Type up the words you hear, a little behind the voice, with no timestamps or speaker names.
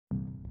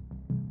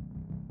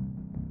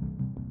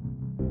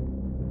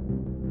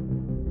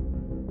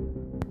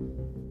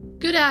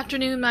Good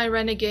afternoon, my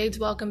renegades.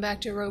 Welcome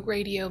back to Rogue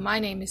Radio. My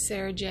name is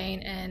Sarah Jane,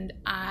 and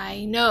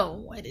I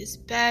know it has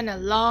been a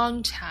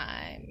long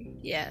time.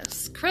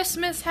 Yes,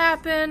 Christmas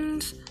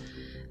happened.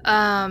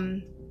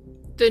 The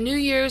New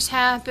Year's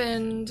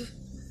happened.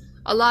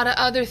 A lot of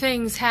other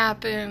things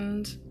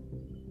happened.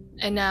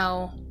 And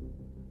now,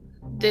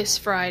 this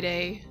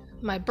Friday,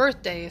 my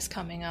birthday is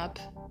coming up.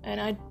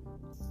 And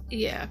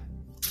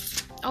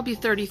I'll be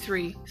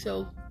 33,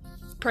 so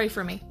pray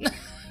for me.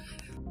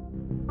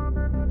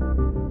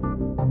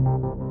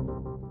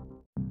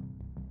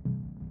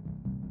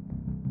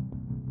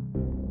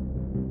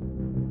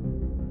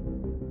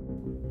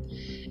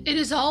 It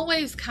is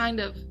always kind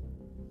of,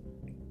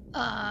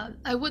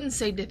 I wouldn't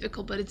say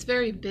difficult, but it's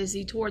very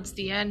busy towards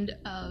the end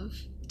of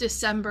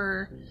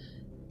December,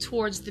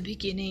 towards the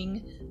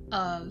beginning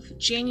of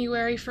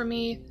January for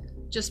me,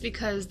 just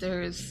because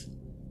there's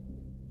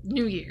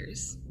New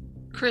Year's,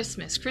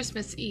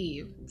 Christmas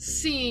Eve,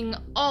 seeing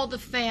all the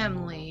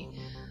family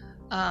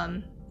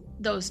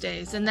those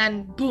days, and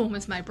then boom,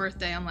 it's my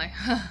birthday. I'm like,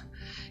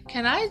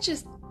 can I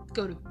just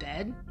go to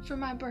bed for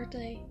my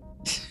birthday?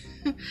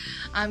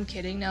 I'm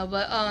kidding, no,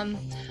 but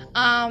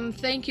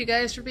thank you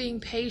guys for being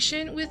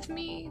patient with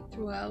me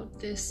throughout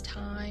this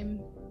time.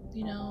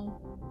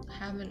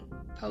 Haven't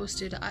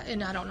posted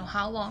in I don't know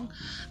how long,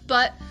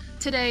 but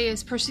today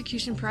is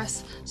Persecution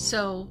Press,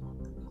 so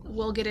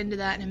we'll get into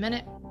that in a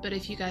minute. But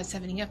if you guys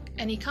have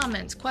any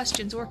comments,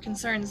 questions, or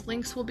concerns,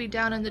 links will be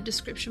down in the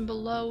description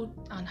below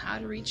on how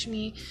to reach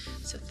me,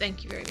 so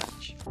thank you very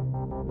much.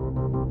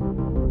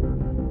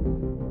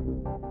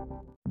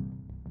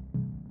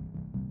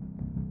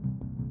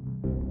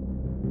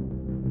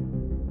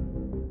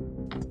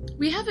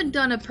 We haven't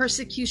done a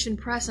Persecution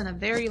Press in a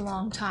very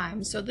long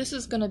time, so this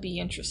is going to be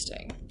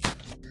interesting.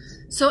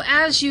 So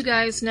as you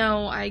guys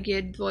know, I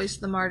get Voice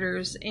of the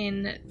Martyrs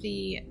in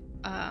the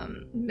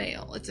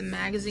mail. It's a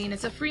magazine.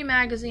 It's a free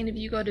magazine if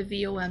you go to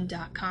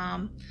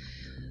vom.com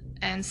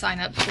and sign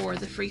up for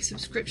the free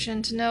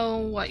subscription to know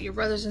what your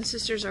brothers and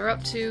sisters are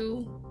up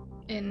to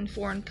in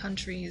foreign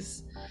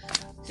countries.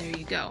 There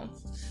you go.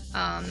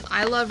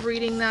 I love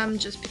reading them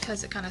just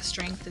because it kind of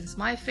strengthens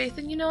my faith,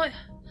 and you know what?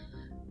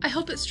 I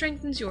hope it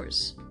strengthens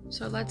yours.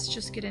 So let's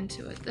just get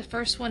into it. The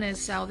first one is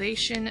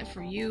Salvation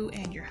for You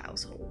and Your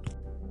Household.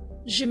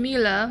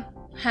 Jamila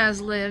has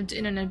lived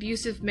in an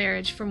abusive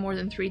marriage for more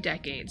than 3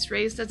 decades.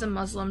 Raised as a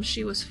Muslim,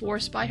 she was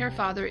forced by her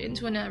father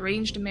into an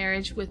arranged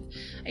marriage with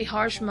a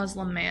harsh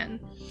Muslim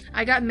man.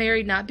 I got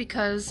married not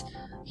because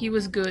he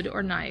was good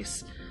or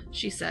nice,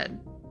 she said,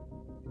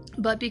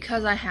 but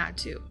because I had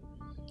to.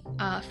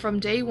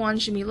 From day one,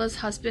 Jamila's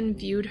husband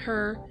viewed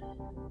her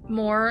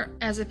more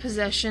as a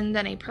possession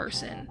than a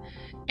person,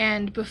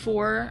 and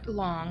before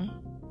long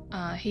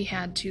he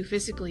had to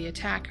physically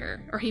attack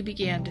her, or he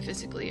began to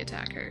physically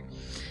attack her.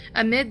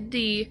 Amid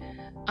the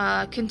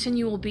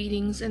continual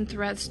beatings and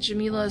threats,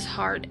 Jamila's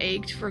heart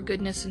ached for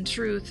goodness and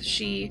truth.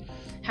 She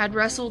had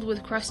wrestled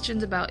with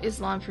questions about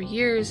Islam for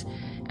years,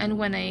 and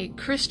when a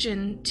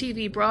Christian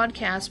TV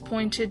broadcast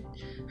pointed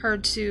her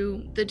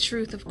to the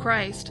truth of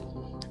Christ,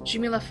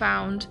 Jamila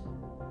found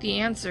the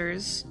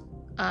answers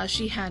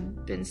she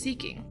had been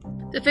seeking.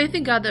 The faith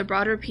in God that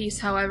brought her peace,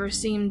 however,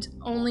 seemed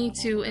only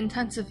to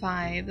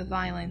intensify the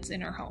violence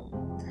in her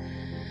home.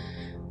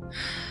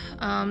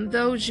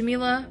 Though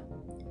Jamila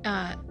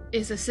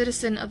is a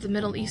citizen of a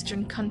Middle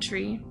Eastern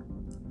country,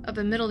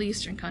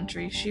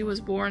 she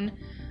was born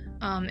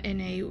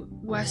in a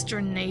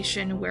Western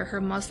nation where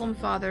her Muslim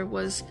father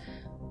was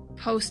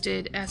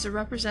posted as a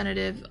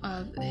representative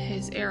of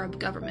his Arab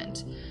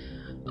government.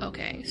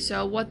 Okay,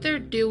 so what they're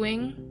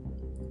doing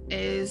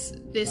is,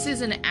 this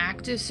is an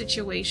active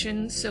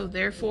situation, so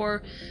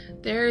therefore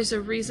there is a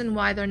reason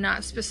why they're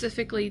not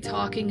specifically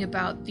talking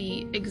about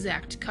the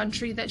exact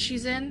country that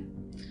she's in.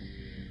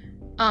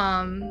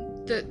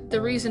 The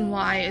reason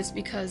why is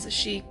because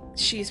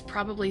she's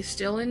probably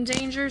still in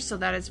danger, so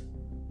that is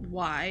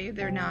why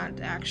they're not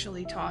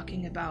actually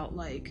talking about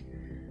like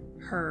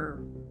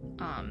her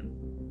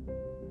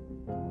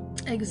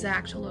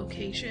exact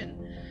location.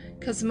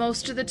 Because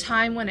most of the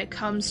time when it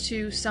comes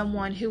to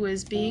someone who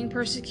is being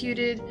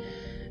persecuted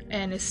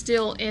and is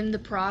still in the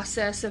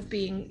process of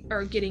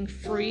getting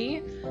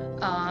free,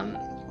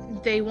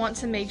 they want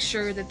to make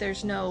sure that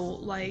there's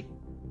no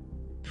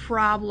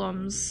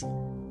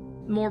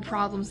more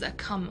problems that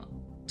come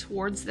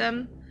towards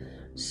them.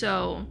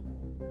 So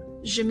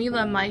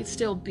Jamila might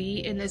still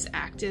be in this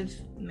active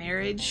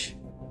marriage,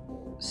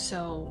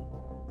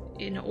 so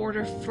in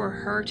order for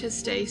her to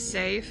stay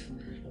safe,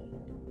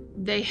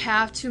 they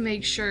have to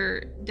make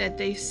sure that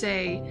they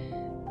say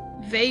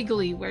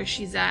vaguely where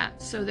she's at,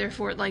 so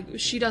therefore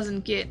she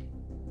doesn't get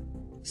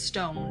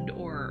stoned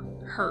or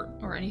hurt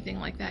or anything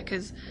like that,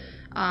 because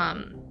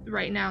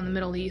right now in the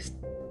Middle East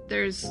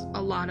there's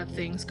a lot of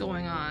things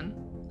going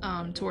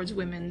on towards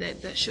women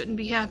that shouldn't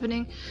be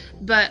happening,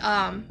 but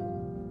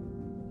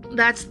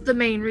that's the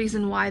main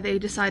reason why they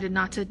decided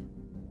not to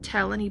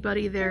tell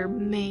anybody their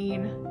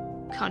main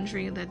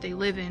country that they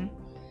live in,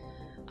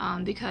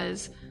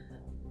 because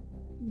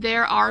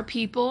there are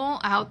people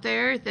out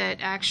there that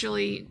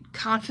actually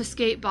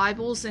confiscate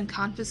Bibles and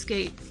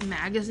confiscate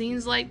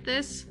magazines like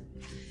this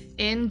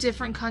in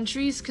different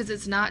countries, because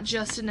it's not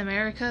just in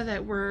America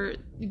that we're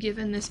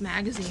given this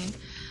magazine.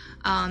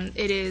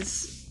 It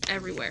is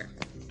everywhere.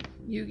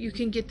 You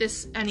can get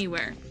this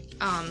anywhere.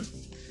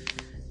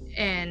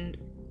 And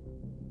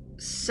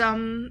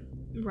some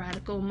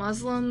radical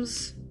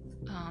Muslims,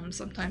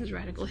 sometimes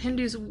radical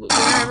Hindus,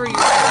 wherever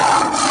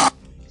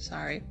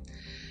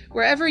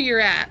you're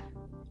at,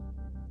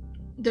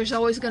 there's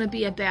always going to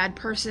be a bad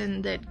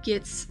person that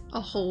gets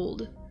a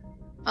hold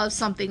of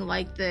something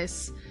like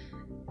this,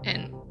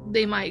 and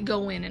they might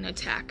go in and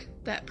attack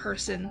that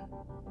person.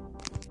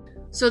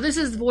 So this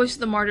is Voice of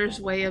the Martyrs'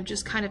 way of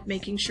just kind of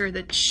making sure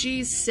that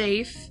she's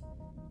safe,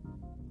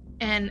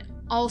 and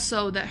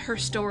also that her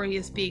story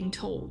is being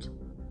told.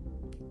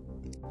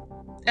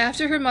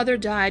 After her mother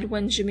died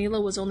when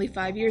Jamila was only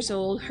 5 years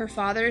old, her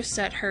father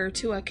sent her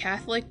to a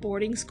Catholic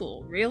boarding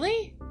school.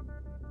 Really?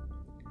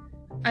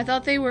 I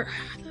thought he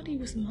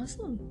was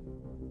Muslim.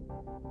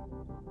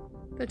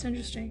 That's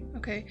interesting.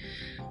 Okay.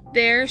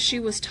 There,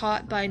 she was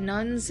taught by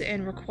nuns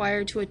and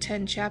required to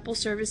attend chapel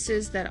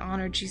services that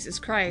honored Jesus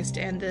Christ,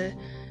 and the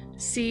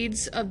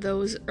seeds of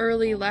those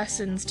early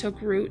lessons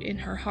took root in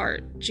her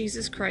heart.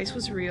 Jesus Christ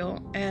was real,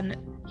 and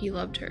he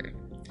loved her.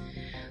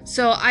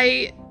 So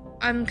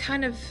I'm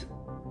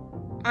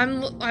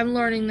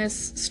learning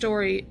this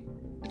story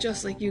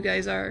just like you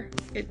guys are.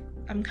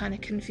 I'm kind of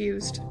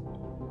confused.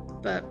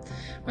 But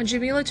when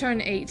Jamila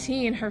turned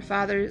 18, her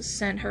father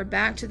sent her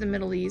back to the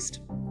Middle East.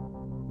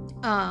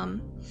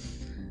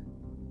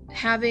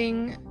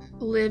 Having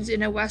lived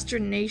in a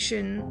Western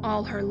nation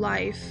all her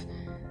life,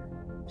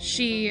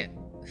 she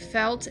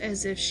felt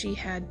as if she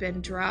had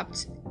been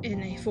dropped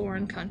in a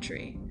foreign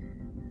country.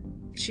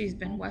 She's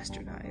been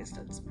westernized.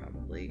 That's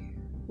probably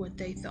what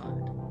they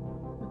thought,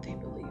 what they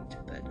believed.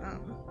 But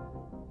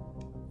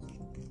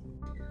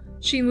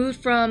she moved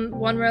from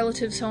one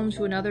relative's home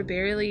to another,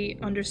 barely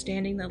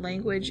understanding the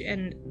language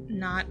and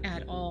not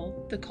at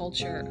all the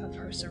culture of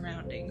her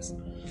surroundings.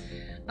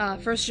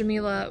 First,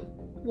 Jamila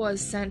was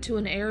sent to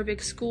an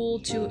Arabic school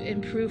to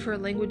improve her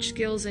language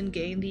skills and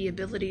gain the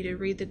ability to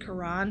read the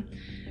Quran.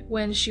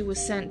 When she was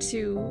sent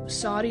to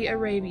Saudi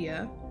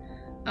Arabia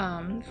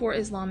for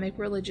Islamic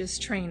religious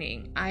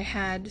training, I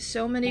had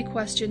so many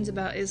questions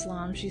about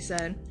Islam, she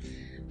said.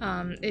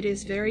 It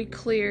is very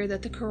clear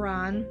that the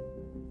Quran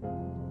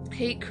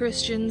hate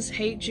Christians,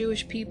 hate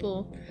Jewish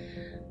people.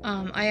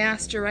 I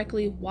asked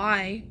directly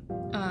why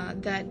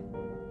that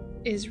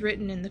is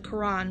written in the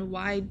Quran.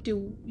 Why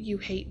do you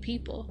hate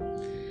people?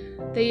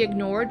 They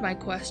ignored my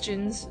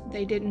questions.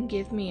 They didn't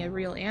give me a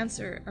real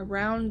answer.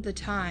 Around that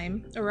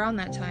time,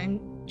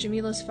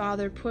 Jamila's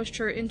father pushed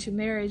her into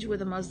marriage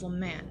with a Muslim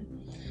man.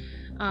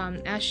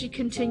 As she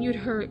continued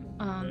her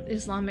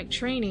Islamic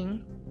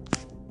training,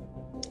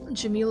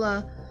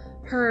 Jamila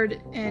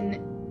heard an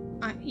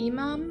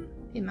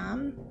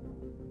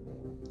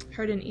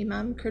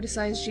imam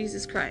criticize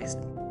Jesus Christ,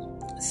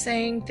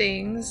 saying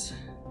things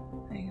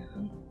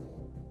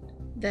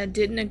that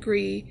didn't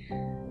agree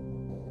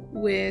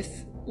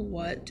with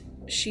what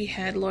she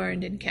had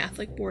learned in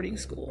Catholic boarding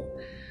school.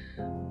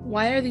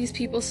 Why are these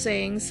people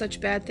saying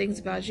such bad things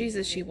about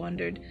Jesus, she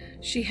wondered.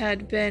 She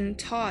had been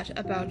taught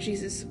about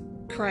Jesus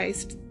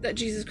Christ, that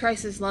Jesus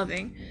Christ is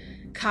loving,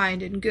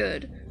 kind, and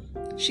good.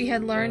 She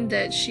had learned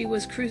that he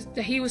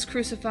was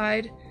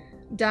crucified,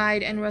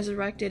 died, and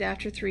resurrected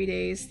after 3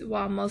 days,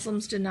 while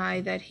Muslims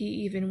deny that he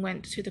even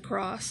went to the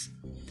cross.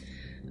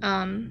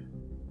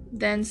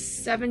 Then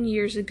 7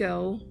 years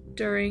ago,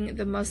 during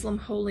the Muslim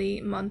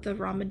holy month of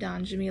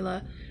Ramadan,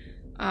 Jamila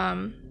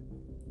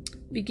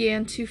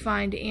began to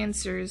find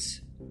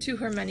answers to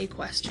her many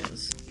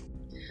questions.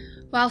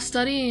 While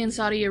studying in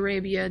Saudi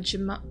Arabia,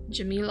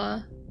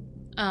 Jamila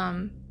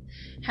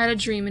had a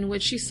dream in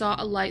which she saw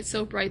a light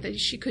so bright that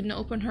she couldn't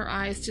open her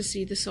eyes to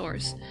see the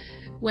source.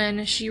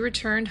 When she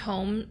returned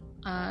home,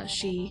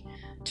 she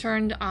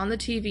turned on the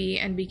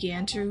TV and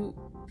began to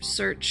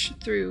search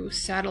through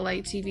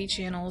satellite TV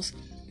channels.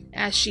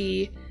 As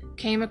she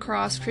came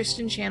across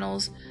Christian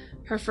channels,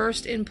 her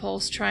first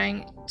impulse,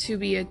 trying to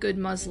be a good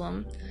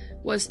Muslim,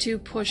 was to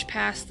push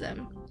past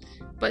them.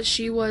 But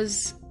she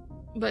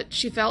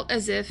felt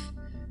as if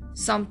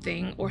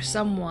something or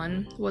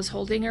someone was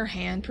holding her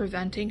hand,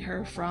 preventing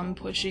her from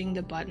pushing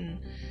the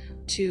button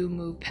to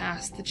move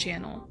past the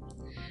channel.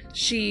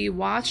 She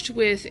watched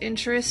with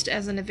interest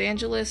as an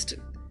evangelist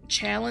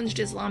challenged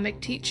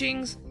Islamic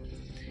teachings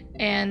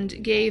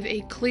and gave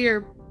a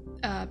clear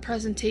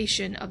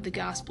presentation of the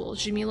gospel.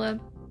 Jamila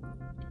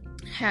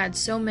had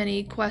so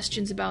many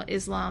questions about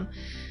Islam,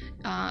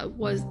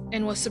 was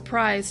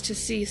surprised to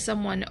see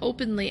someone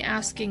openly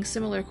asking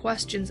similar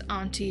questions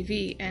on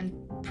TV and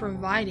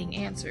providing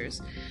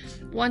answers.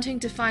 Wanting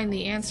to find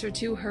the answer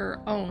to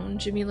her own,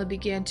 Jamila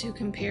began to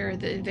compare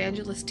the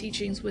evangelist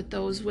teachings with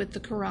those with the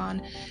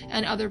Quran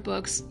and other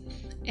books,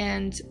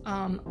 and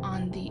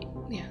on the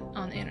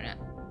internet.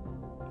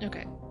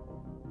 Okay.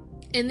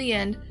 In the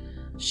end,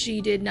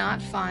 she did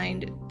not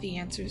find the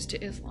answers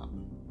to Islam.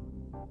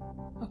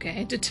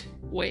 Okay,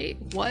 wait,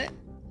 what?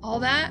 All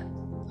that?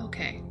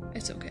 Okay,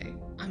 it's okay.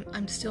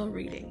 I'm still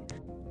reading.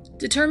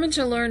 Determined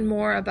to learn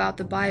more about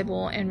the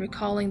Bible and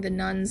recalling the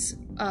nuns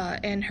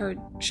and her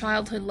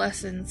childhood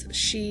lessons,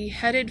 she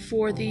headed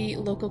for the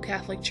local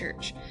Catholic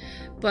church.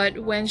 But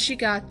when she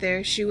got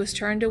there, she was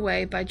turned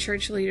away by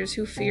church leaders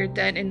who feared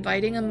that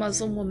inviting a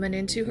Muslim woman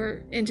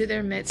into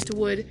their midst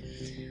would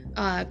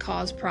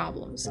cause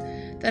problems.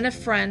 Then a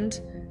friend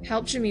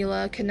helped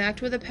Jamila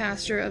connect with a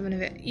pastor of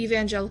an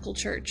evangelical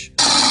church.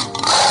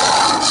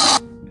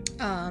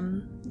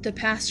 The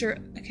pastor,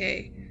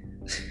 okay,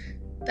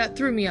 that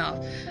threw me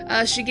off.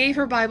 She gave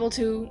her Bible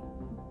to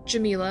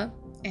Jamila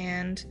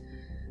and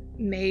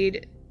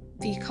made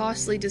the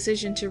costly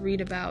decision to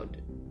read about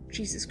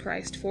Jesus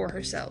Christ for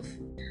herself.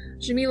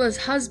 Jamila's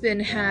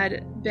husband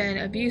had been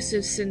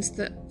abusive since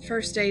the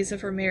first days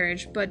of her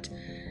marriage, but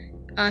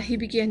he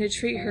began to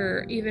treat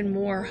her even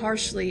more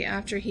harshly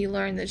after he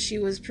learned that she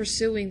was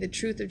pursuing the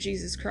truth of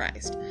Jesus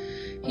Christ.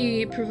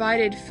 He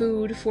provided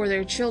food for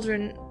their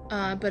children,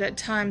 but at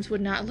times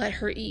would not let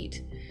her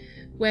eat.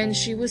 When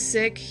she was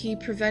sick, he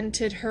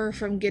prevented her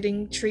from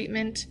getting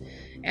treatment,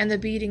 and the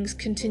beatings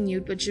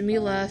continued, but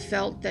Jamila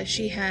felt that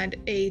she had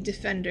a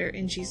defender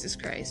in Jesus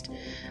Christ.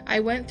 I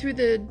went through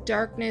the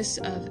darkness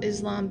of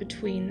Islam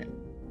between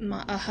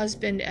a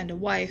husband and a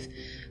wife,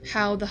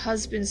 how the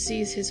husband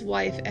sees his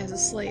wife as a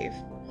slave.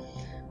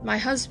 My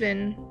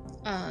husband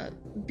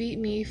beat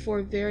me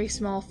for very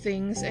small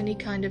things, any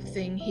kind of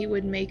thing. He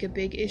would make a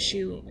big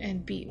issue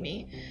and beat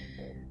me.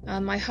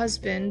 My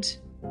husband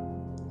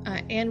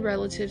and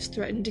relatives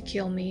threatened to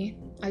kill me.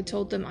 I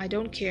told them I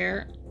don't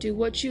care, do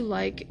what you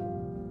like,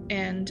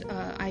 and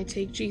I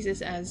take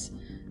Jesus as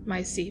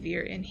my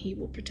savior and he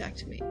will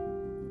protect me.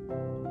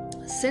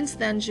 Since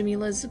then,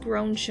 Jamila's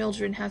grown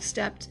children have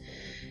stepped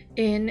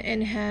in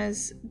and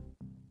has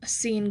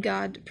seen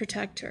God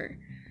protect her.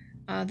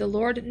 The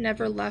Lord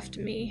never left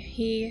me.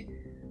 He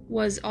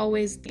was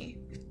always me.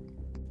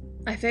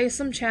 I faced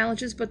some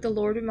challenges, but the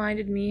Lord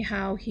reminded me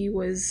how He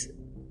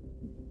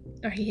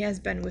has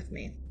been with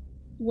me.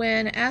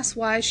 When asked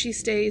why she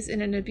stays in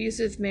an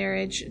abusive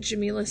marriage,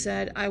 Jamila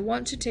said, I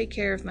want to take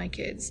care of my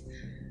kids.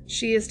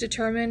 She is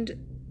determined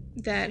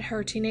that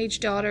her teenage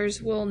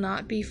daughters will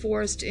not be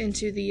forced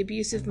into the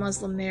abusive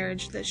Muslim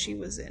marriage that she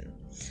was in.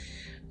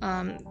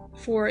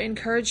 For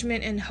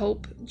encouragement and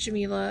hope,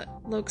 Jamila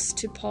looks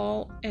to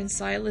Paul and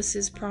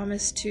Silas's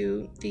promise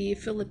to the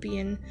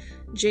Philippian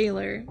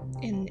jailer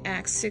in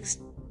Acts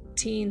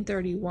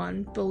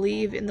 16:31,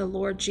 believe in the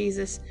Lord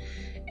Jesus,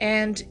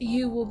 and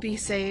you will be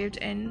saved,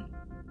 and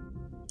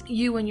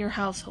you and your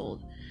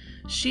household.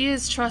 She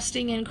is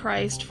trusting in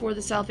Christ for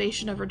the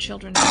salvation of her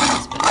children and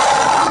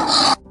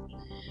husband.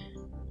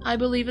 I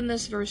believe in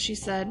this verse, she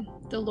said.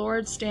 The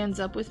Lord stands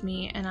up with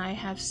me, and I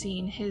have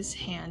seen His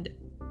hand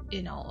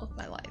in all of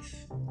my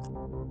life.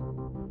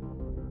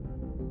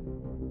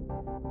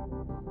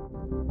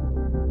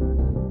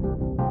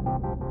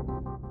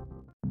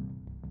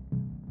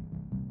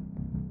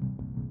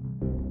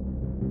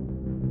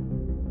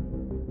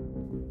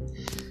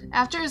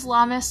 After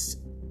Islamists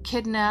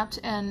kidnapped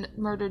and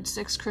murdered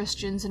 6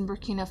 Christians in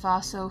Burkina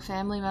Faso,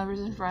 family members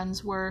and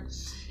friends were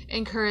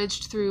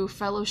encouraged through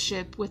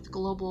fellowship with the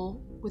global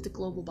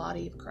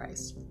body of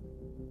Christ.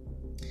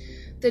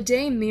 The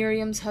day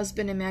Miriam's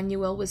husband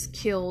Emmanuel was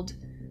killed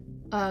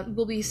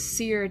will be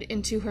seared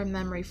into her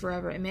memory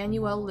forever.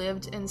 Emmanuel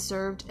lived and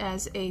served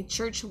as a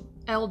church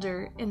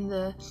elder in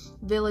the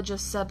village of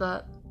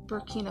Seba,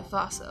 Burkina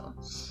Faso.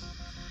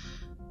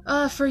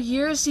 For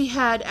years, he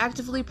had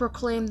actively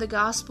proclaimed the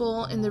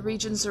gospel in the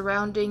region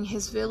surrounding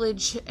his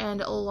village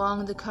and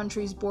along the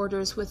country's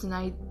borders with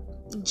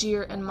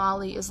Niger and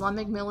Mali.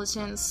 Islamic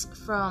militants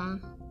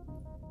from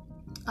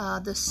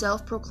the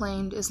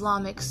self-proclaimed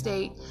Islamic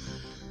State,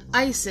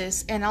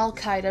 ISIS, and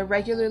Al-Qaeda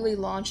regularly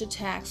launch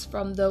attacks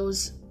from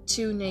those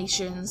 2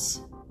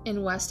 nations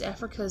in West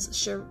Africa's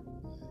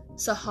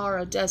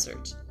Sahara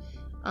Desert.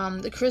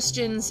 The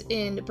Christians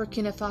in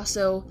Burkina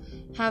Faso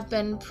have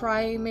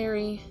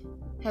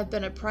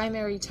been a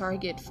primary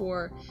target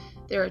for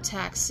their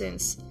attacks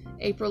since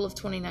April of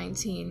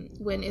 2019,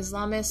 when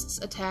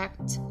Islamists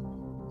attacked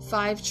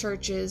 5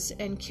 churches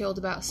and killed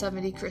about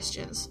 70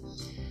 Christians.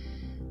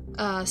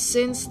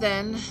 Since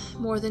then,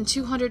 more than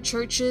 200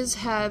 churches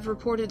have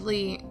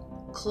reportedly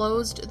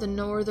closed in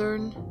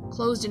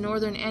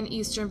northern and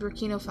eastern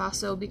Burkina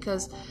Faso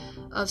because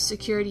of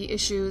security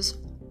issues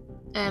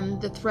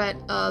and the threat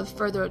of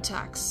further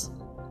attacks.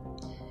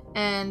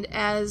 And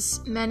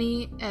as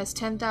many as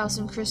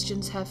 10,000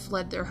 Christians have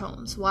fled their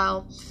homes.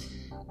 While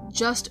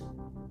just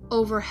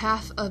over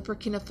half of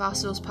Burkina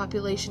Faso's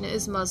population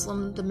is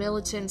Muslim, the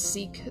militants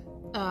seek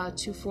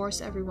to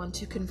force everyone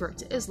to convert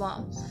to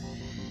Islam.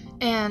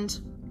 And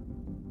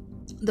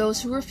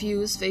those who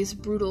refuse face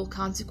brutal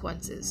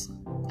consequences.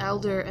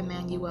 Elder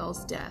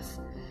Emmanuel's death.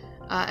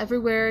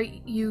 Everywhere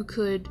you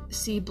could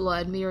see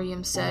blood,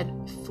 Miriam said,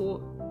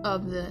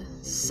 of the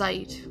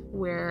site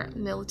where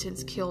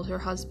militants killed her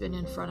husband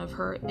in front of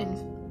her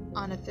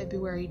on a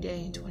February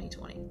day in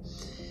 2020.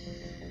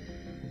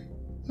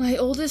 My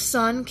oldest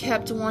son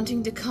kept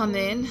wanting to come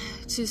in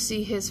to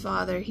see his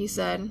father, he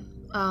said,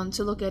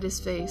 to look at his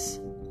face.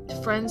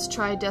 Friends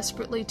tried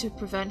desperately to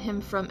prevent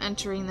him from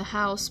entering the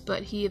house,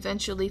 but he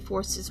eventually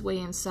forced his way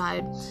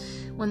inside.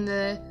 When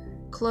the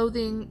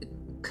clothing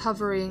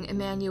covering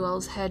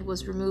Emmanuel's head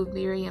was removed,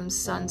 Miriam's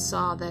son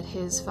saw that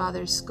his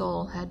father's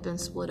skull had been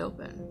split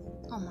open.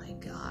 Oh my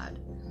God.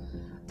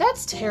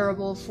 That's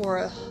terrible for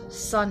a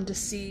son to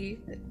see.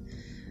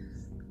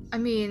 I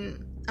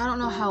mean, I don't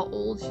know how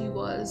old he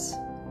was.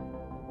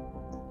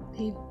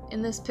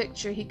 In this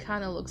picture, he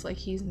kind of looks like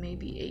he's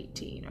maybe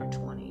 18 or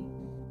 20.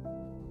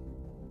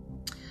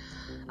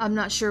 I'm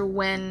not sure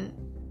when,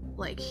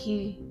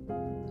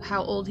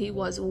 how old he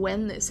was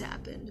when this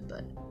happened,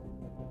 but...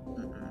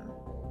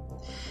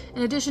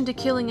 In addition to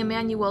killing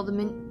Emmanuel,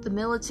 the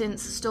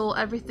militants stole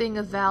everything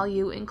of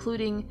value,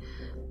 including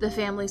the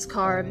family's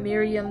car.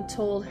 Miriam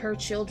told her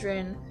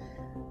children...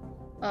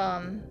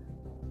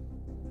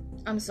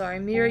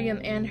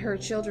 Miriam and her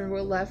children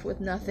were left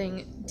with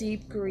nothing,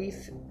 deep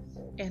grief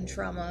and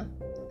trauma.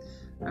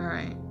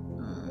 Alright.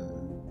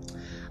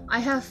 I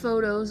have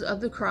photos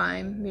of the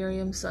crime,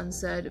 Miriam's son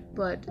said,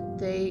 but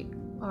they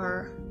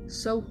are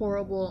so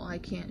horrible I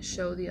can't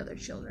show the other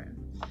children.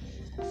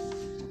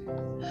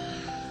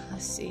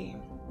 Let's see.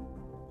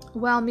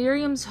 While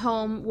Miriam's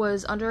home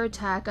was under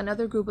attack,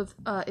 another group of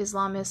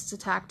Islamists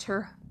attacked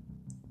her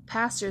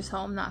pastor's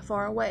home not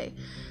far away.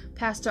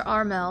 Pastor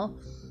Armel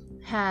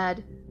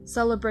had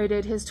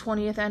celebrated his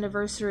 20th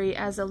anniversary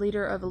as a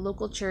leader of a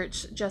local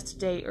church just a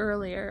day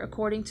earlier.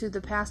 According to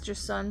the pastor's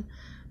son,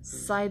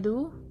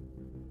 Sadao?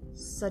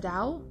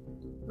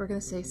 We're going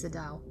to say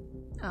Sadao.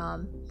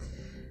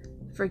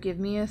 Forgive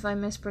me if I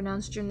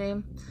mispronounced your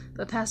name.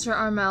 But Pastor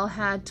Armel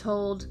had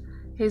told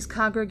his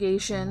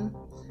congregation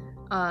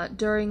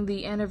during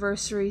the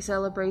anniversary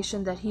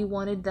celebration that he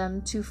wanted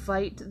them to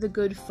fight the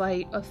good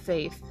fight of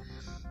faith,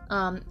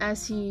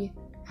 as he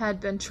had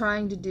been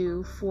trying to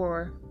do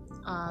for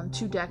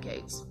 2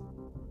 decades.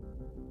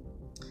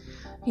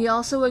 He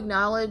also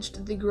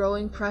acknowledged the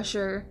growing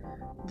pressure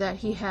that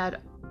he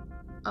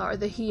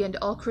and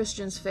all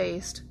Christians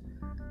faced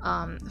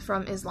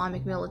from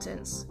Islamic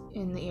militants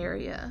in the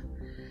area.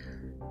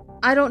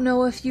 I don't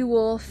know if you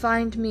will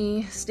find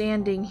me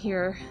standing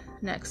here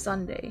next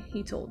Sunday,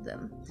 he told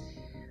them.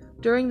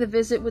 During the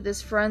visit with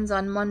his friends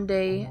on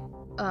Monday,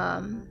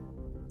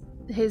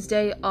 his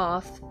day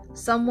off,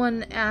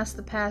 someone asked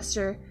the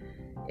pastor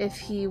if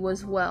he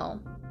was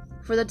well.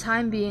 For the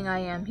time being, I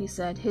am, he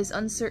said. His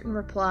uncertain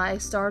reply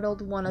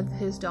startled one of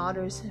his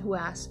daughters, who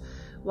asked,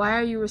 "Why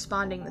are you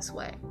responding this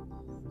way?"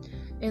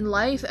 In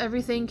life,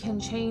 everything can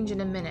change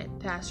in a minute,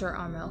 Pastor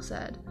Armel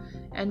said.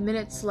 And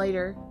minutes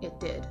later, it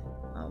did.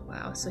 Oh,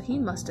 wow. So he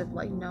must have,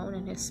 known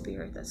in his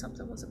spirit that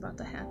something was about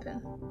to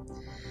happen.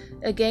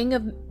 A gang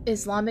of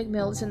Islamic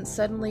militants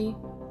suddenly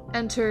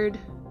entered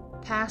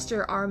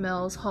Pastor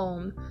Armel's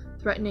home,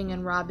 threatening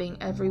and robbing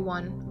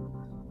everyone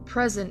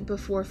present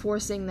before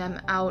forcing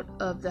them out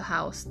of the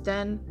house.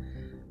 Then,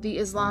 the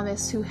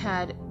Islamists who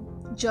had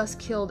just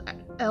killed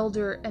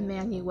Elder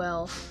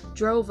Emmanuel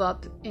drove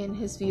up in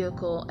his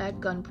vehicle at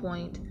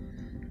gunpoint.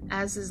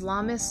 As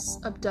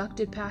Islamists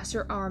abducted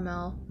Pastor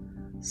Armel,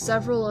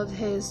 several of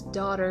his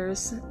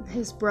daughters,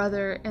 his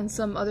brother, and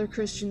some other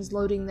Christians,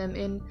 loading them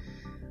in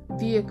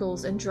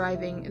vehicles and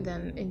driving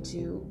them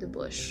into the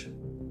bush.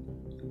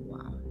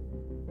 Wow.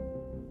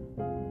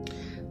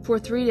 For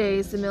 3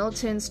 days, the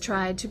militants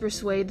tried to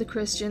persuade the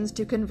Christians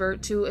to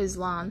convert to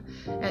Islam.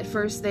 At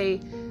first,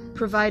 they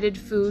provided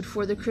food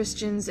for the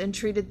Christians and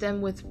treated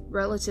them with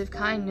relative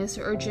kindness,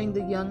 urging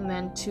the young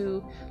men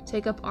to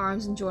take up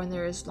arms and join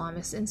their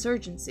Islamist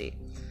insurgency.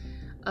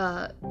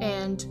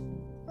 And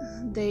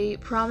they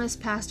promised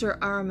Pastor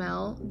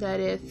Armel that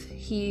if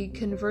he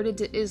converted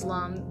to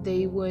Islam,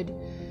 they would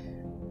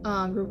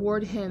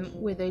reward him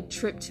with a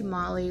trip to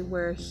Mali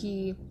where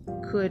he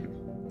could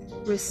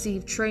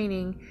receive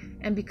training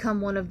and become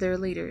one of their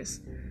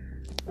leaders.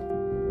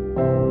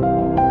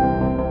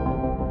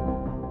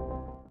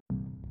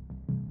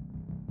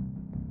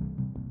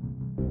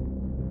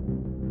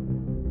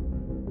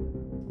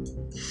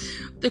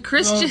 The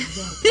Christian...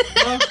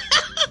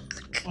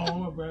 Oh,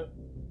 my bad.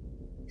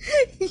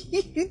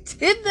 You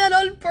did that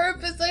on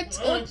purpose. I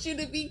told you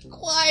to be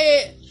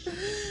quiet.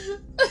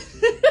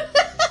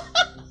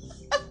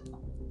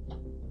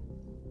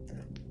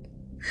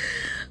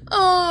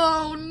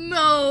 Oh,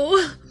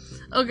 no.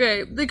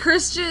 Okay, the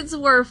Christians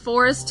were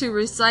forced to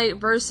recite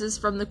verses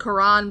from the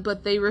Quran,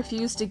 but they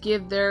refused to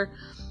give their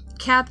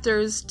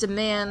captors'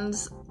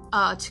 demands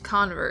to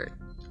convert.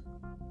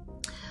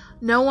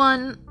 No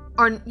one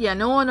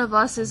of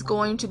us is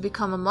going to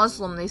become a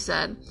Muslim, they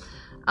said.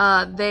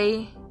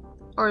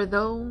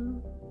 Though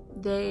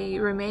they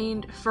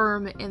remained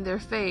firm in their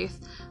faith,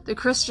 the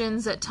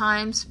Christians at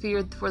times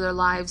feared for their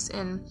lives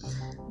in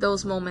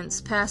those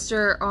moments.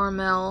 Pastor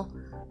Armel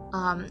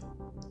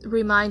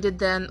reminded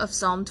them of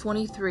Psalm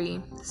 23,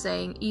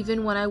 saying,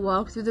 "Even when I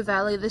walk through the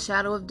valley of the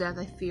shadow of death,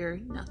 I fear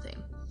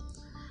nothing."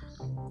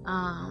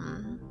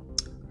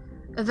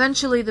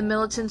 Eventually, the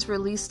militants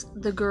released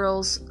the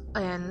girls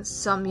and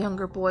some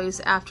younger boys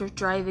after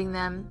driving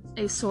them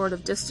a sort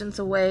of distance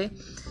away,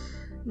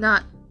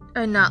 not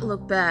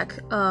look back.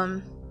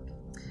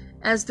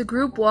 As the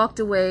group walked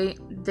away,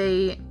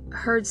 they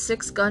heard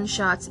 6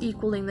 gunshots,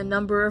 equaling the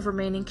number of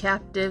remaining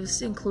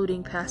captives,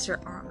 including Pastor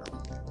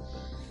Arnold.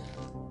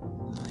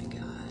 Oh my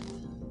God.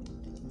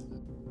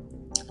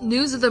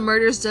 News of the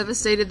murders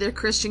devastated the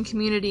Christian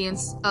community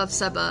of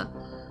Seba.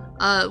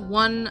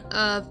 One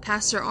of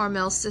Pastor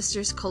Armel's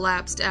sisters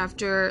collapsed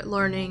after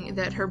learning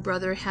that her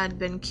brother had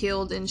been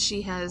killed, and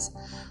she has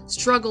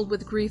struggled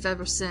with grief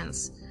ever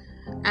since.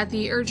 At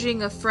the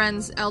urging of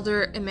friends,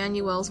 Elder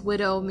Emmanuel's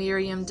widow,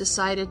 Miriam,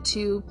 decided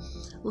to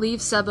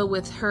leave Seba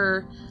with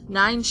her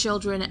 9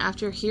 children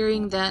after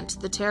hearing that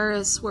the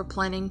terrorists were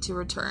planning to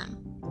return.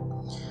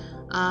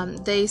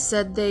 They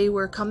said they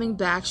were coming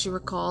back. She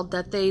recalled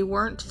that they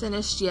weren't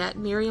finished yet.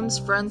 Miriam's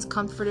friends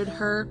comforted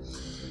her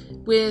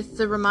with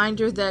the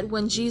reminder that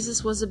when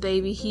Jesus was a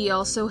baby, he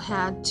also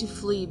had to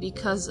flee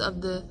because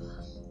the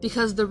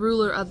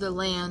ruler of the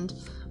land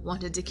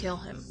wanted to kill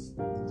him.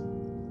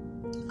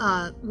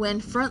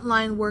 When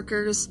frontline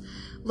workers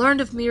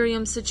learned of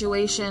Miriam's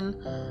situation,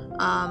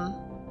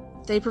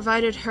 they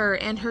provided her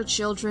and her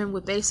children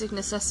with basic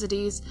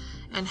necessities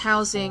and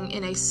housing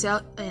in a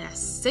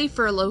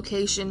safer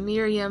location.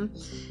 Miriam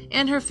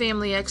and her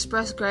family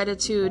expressed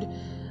gratitude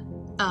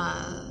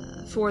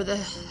for the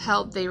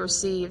help they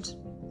received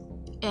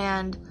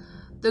and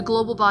the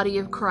global body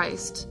of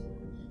Christ.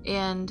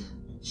 And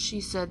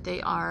she said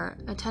they are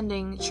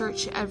attending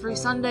church every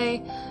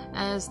Sunday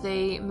as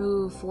they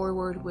move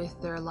forward with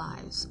their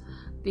lives,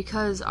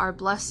 because our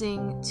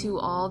blessing to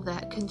all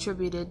that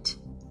contributed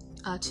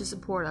to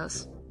support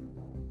us.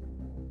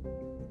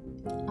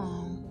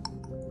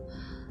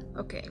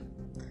 Okay.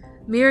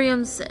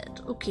 Miriam said,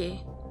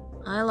 "Okay,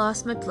 I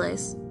lost my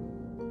place.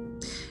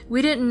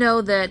 We didn't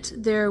know that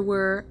there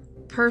were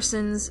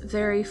persons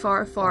very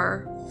far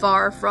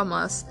from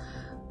us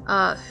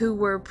who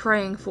were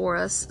praying for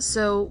us,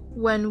 so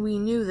when we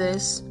knew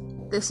this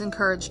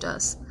encouraged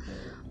us.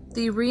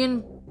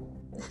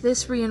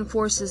 This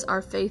reinforces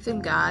our faith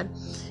in God,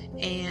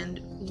 and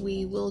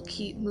we will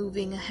keep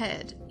moving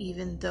ahead,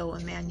 even though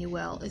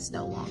Emmanuel is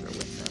no longer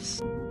with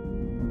us."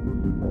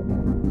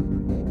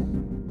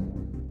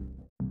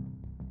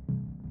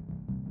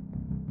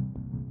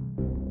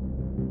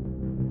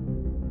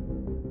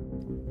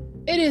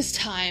 It is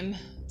time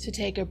to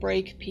take a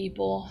break,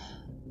 people.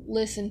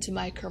 Listen to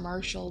my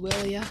commercial,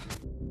 will ya?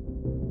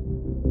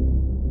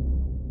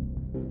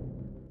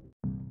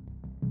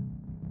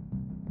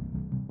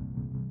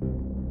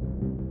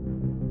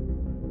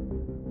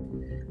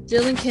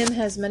 Dylan Kim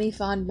has many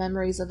fond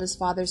memories of his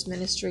father's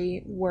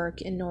ministry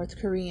work in North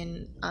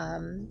Korean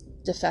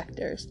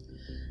defectors.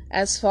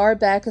 As far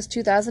back as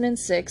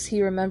 2006,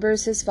 he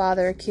remembers his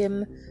father,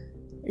 Kim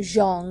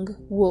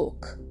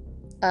Jong-wook,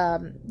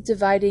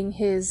 dividing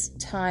his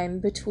time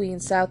between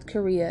South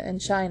Korea and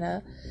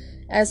China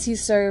as he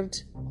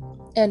served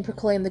and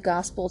proclaimed the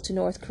gospel to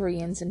North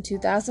Koreans. In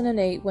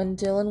 2008, when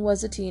Dylan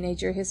was a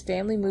teenager, his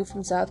family moved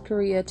from South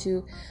Korea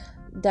to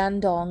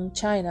Dandong,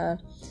 China,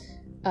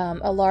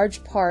 a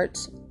large port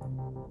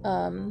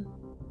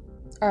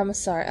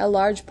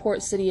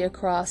city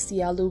across the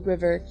Yalu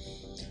River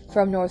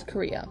from North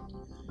Korea.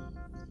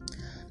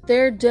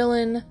 There,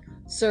 Dylan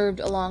served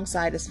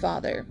alongside his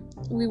father.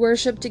 We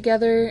worshiped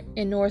together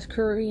in North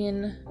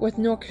Korean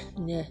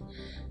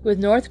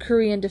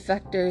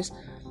defectors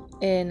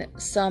in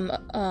some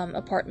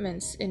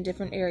apartments in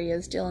different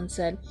areas, Dylan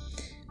said.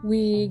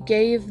 We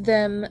gave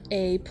them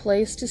a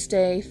place to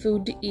stay,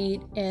 food to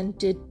eat, and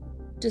did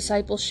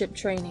discipleship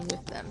training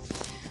with them.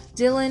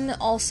 Dylan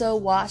also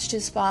watched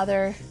his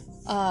father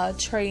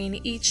train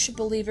each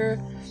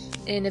believer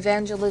in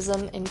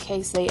evangelism in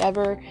case they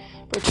ever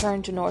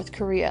returned to North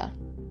Korea.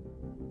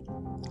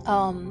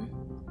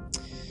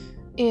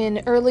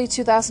 In early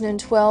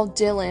 2012,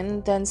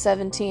 Dylan, then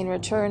 17,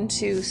 returned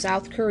to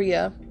South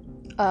Korea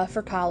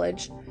for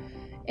college,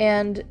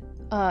 and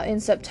in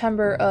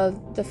September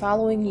of the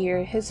following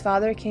year, his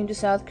father came to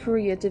South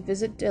Korea to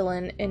visit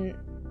Dylan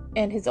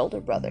and his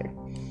older brother.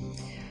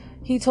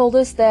 He told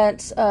us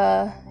that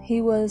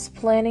he was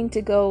planning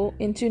to go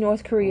into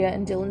North Korea,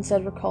 and Dylan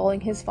said,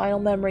 recalling his final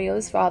memory of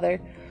his father,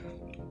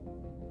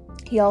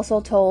 he also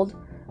told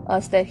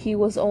us that he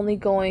was only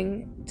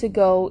going to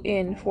go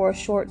in for a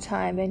short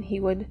time and he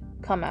would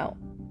come out.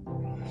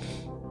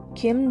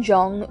 Kim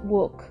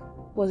Jong-wook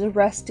was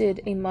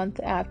arrested a month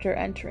after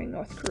entering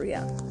North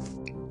Korea.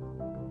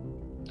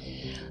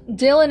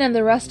 Dylan and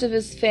the rest of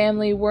his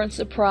family weren't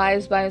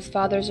surprised by his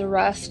father's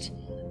arrest,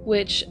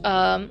 which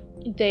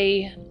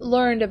they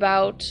learned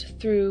about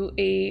through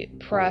a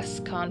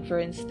press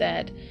conference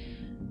that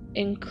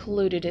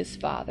included his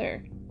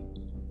father.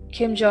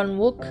 Kim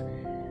Jong-wook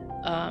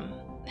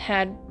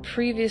had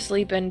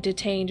previously been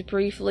detained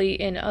briefly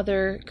in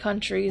other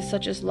countries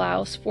such as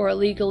Laos for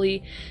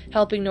illegally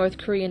helping North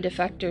Korean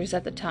defectors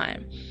at the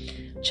time.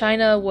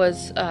 China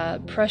was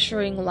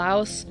pressuring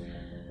Laos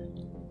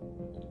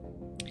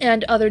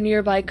and other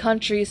nearby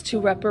countries to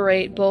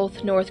reparate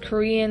both North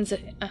Koreans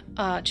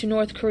to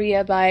North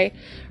Korea by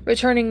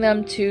returning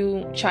them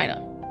to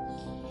China.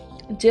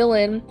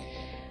 Dylan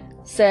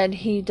said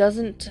he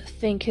doesn't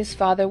think his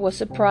father was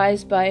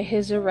surprised by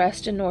his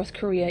arrest in North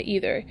Korea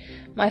either.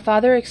 My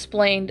father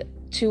explained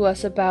to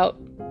us about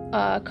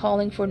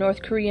calling for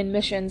North Korean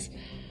missions,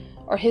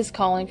 or his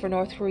calling for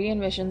North Korean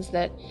missions,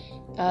 that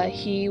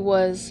he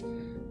was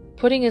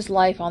putting his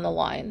life on the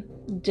line.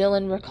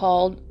 Dylan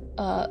recalled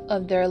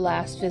of their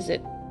last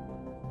visit.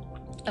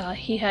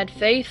 He had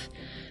faith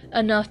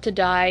enough to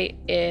die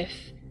if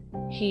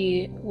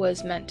he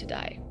was meant to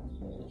die.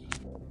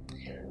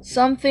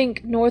 Some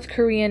think North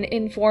Korean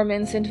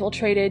informants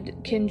infiltrated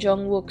Kim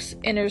Jong-wook's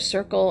inner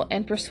circle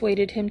and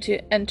persuaded him to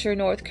enter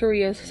North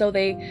Korea so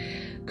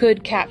they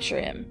could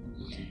capture him.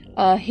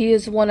 He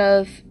is one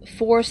of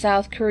 4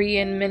 South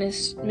Korean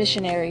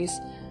missionaries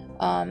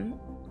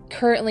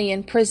currently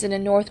in prison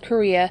in North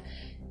Korea,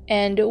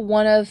 and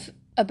one of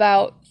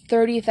about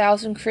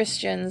 30,000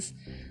 Christians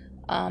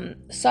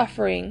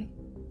suffering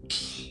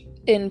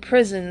in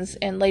prisons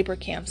and labor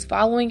camps.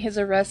 Following his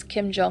arrest,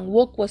 Kim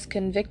Jong-wook was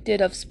convicted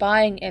of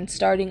spying and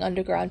starting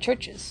underground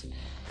churches.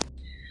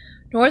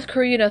 North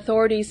Korean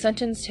authorities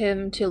sentenced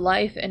him to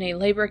life in a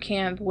labor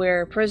camp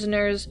where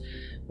prisoners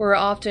were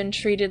often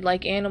treated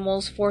like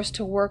animals, forced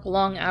to work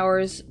long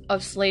hours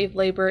of slave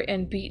labor,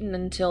 and beaten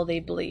until they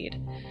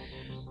bleed.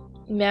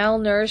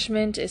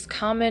 Malnourishment is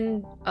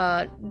common,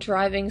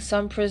 driving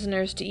some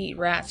prisoners to eat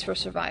rats for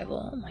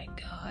survival. Oh my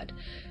god.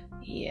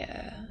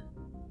 Yeah.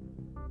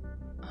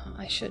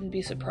 I shouldn't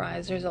be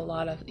surprised. There's a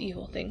lot of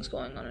evil things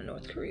going on in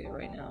North Korea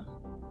right now.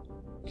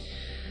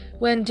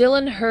 When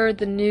Dylan heard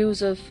the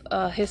news of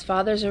his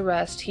father's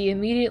arrest, he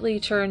immediately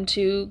turned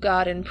to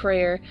God in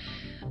prayer.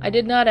 I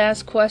did not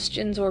ask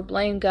questions or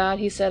blame God,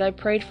 he said. I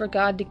prayed for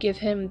God to give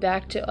him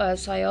back to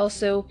us. I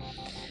also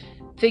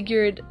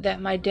figured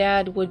that my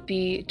dad would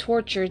be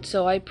tortured,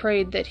 so I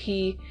prayed that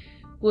he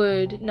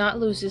would not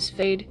lose his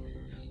faith.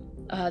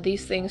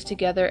 These things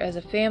together as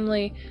a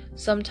family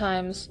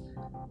sometimes,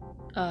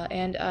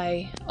 and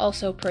I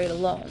also prayed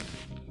alone.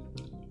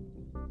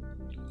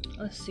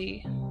 Let's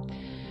see.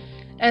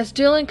 As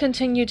Dylan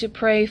continued to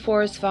pray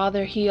for his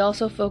father, he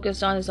also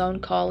focused on his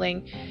own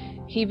calling.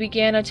 He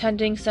began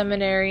attending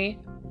seminary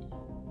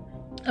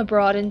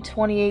abroad in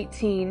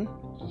 2018,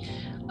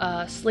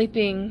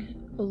 sleeping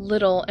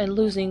little and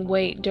losing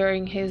weight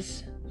during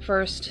his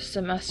first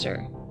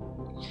semester.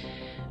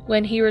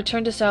 When he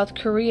returned to South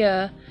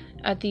Korea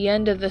at the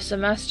end of the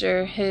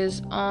semester,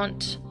 his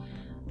aunt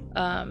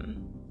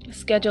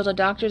scheduled a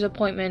doctor's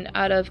appointment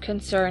out of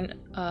concern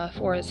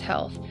for his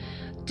health.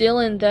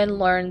 Dylan then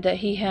learned that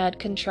he had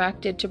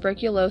contracted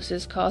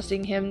tuberculosis,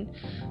 causing him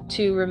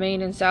to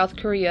remain in South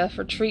Korea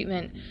for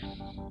treatment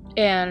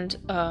and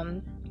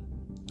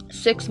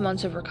 6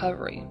 months of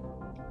recovery.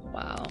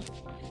 Wow.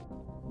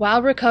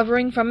 While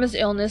recovering from his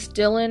illness,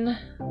 Dylan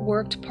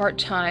worked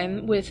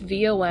part-time with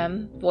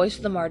VOM, Voice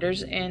of the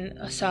Martyrs, in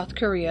South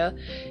Korea,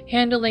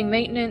 handling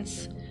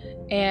maintenance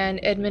and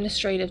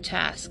administrative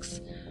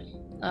tasks.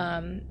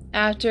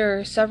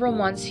 After several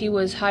months, he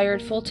was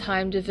hired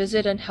full-time to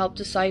visit and help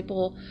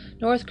disciple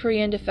North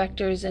Korean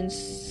defectors in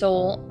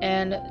Seoul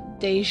and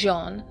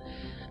Daejeon,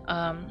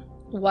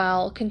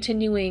 while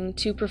continuing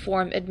to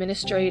perform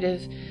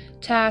administrative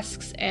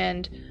tasks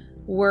and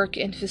work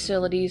in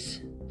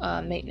facilities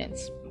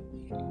maintenance.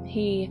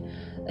 He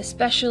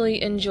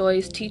especially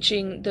enjoys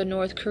teaching the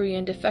North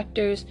Korean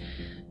defectors.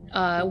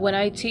 When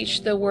I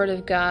teach the Word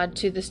of God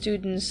to the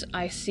students,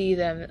 I see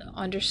them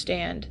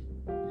understand.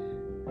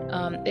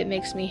 It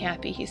makes me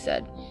happy, he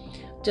said.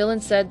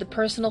 Dylan said the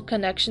personal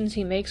connections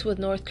he makes with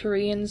North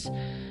Koreans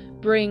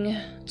bring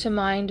to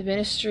mind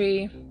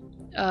ministry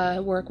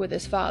work with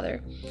his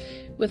father.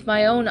 With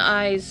my own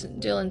eyes,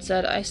 Dylan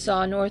said, I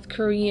saw North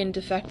Korean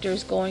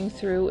defectors going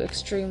through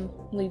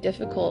extremely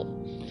difficult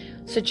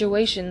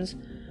situations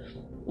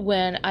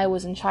when I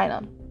was in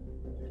China.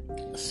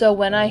 So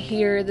when I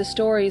hear the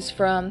stories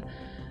from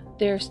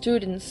their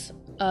students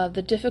of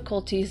the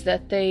difficulties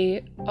that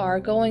they are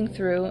going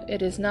through,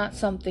 it is not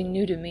something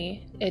new to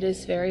me. It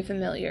is very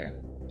familiar.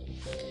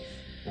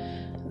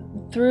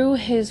 Through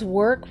his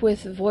work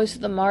with Voice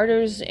of the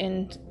Martyrs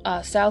in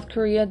South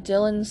Korea,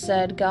 Dylan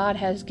said God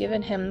has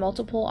given him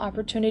multiple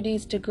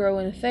opportunities to grow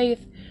in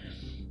faith.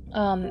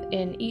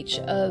 In each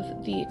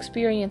of the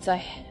experiences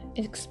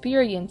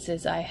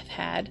I have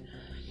had,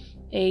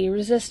 a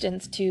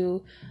resistance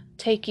to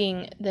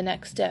taking the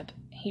next step,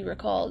 he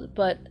recalled.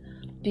 But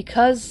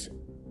because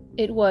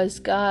it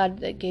is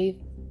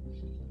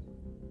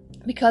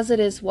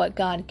what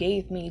God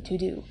gave me to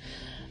do,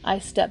 I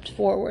stepped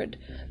forward.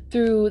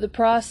 Through the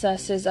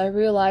processes, I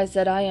realized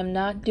that I am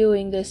not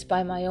doing this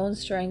by my own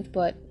strength,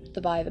 but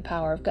by the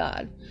power of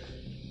God.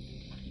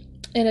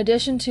 In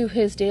addition to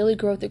his daily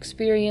growth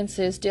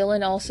experiences,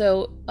 Dylan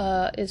also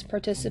is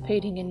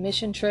participating in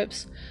mission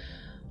trips.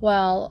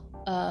 While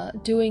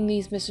doing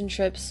these mission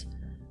trips,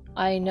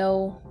 I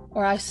know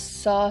or I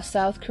saw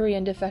South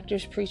Korean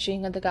defectors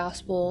preaching the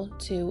gospel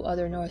to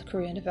other North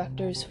Korean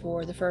defectors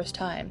for the first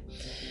time.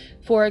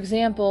 For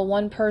example,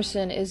 one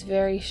person is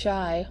very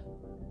shy,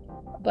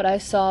 but I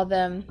saw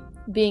them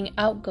being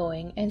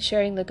outgoing and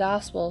sharing the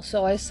gospel,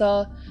 so I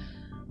saw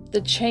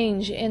the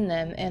change in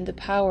them and the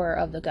power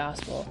of the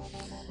gospel.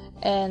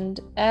 And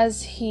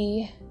as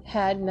he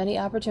had many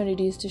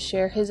opportunities to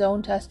share his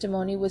own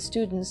testimony with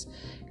students,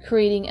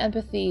 creating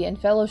empathy and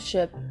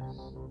fellowship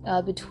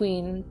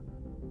between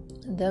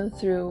them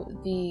through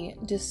the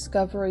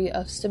discovery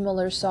of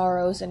similar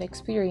sorrows and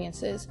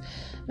experiences.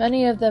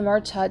 Many of them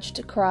are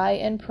touched, cry,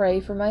 and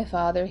pray for my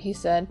father, he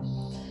said.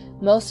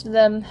 Most of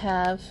them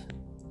have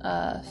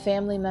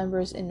family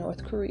members in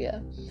North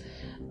Korea.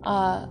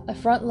 A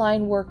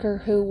frontline worker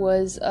who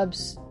has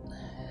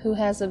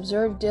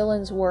observed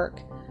Dylan's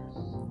work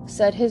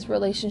said his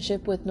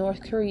relationship with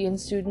North Korean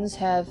students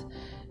have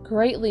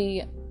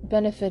greatly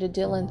benefited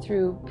Dylan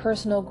through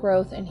personal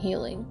growth and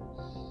healing.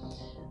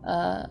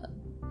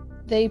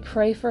 They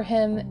pray for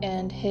him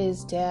and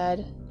his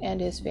dad and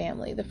his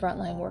family, the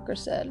frontline worker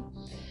said.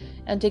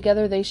 And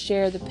together they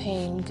share the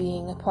pain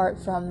being apart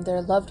from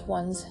their loved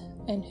ones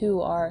and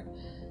who are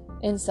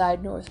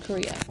inside North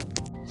Korea.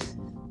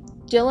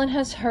 Dylan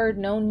has heard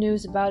no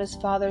news about his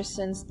father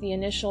since the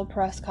initial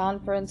press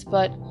conference,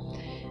 but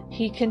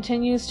he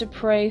continues to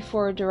pray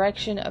for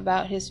direction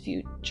about his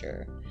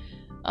future,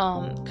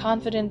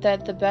 confident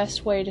that the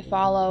best way to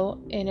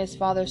follow in his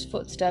father's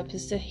footsteps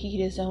is to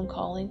heed his own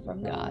calling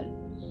from God.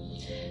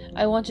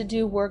 I want to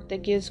do work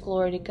that gives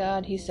glory to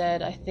God, he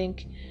said. I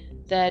think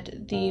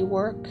that the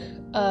work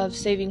of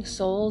saving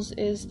souls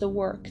is the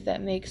work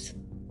that makes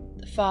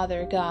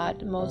Father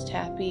God most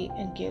happy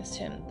and gives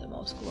him the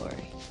most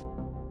glory.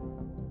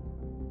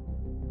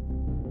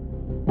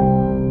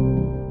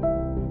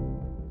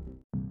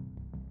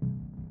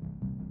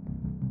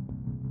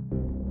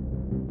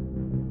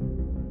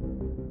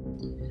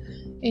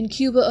 In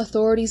Cuba,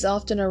 authorities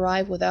often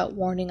arrive without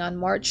warning. On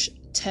March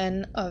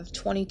 10 of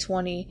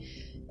 2020,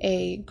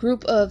 a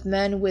group of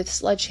men with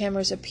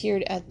sledgehammers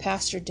appeared at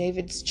Pastor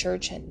David's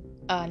church at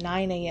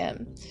 9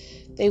 a.m.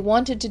 They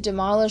wanted to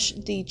demolish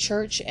the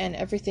church and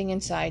everything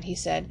inside, he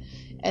said,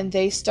 and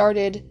they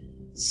started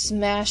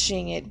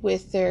smashing it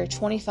with their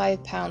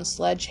 25-pound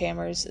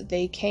sledgehammers.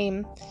 They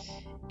came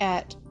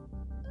at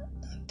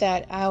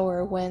that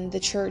hour when the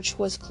church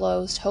was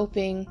closed,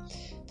 hoping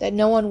that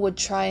no one would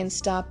try and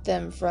stop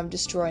them from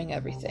destroying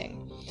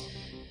everything.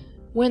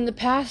 When the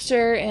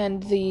pastor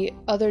and the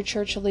other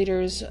church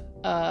leaders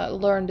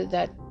learned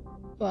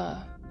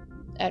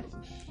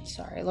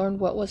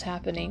what was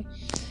happening,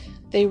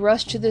 they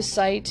rushed to the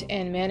site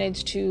and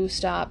managed to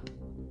stop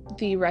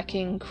the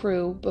wrecking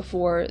crew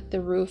before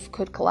the roof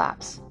could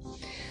collapse.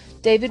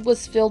 David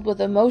was filled with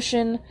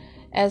emotion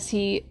as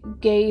he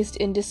gazed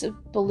in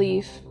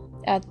disbelief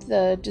at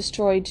the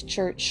destroyed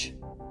church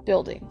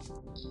building.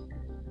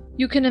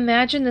 You can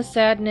imagine the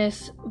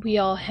sadness we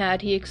all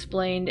had, he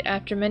explained,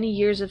 after many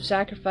years of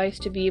sacrifice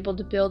to be able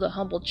to build a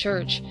humble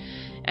church,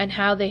 and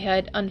how they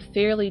had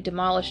unfairly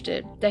demolished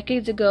it.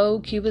 Decades ago,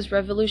 Cuba's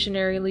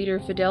revolutionary leader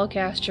Fidel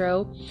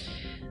Castro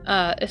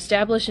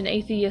established an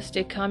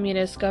atheistic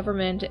communist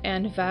government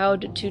and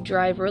vowed to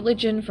drive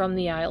religion from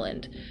the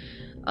island.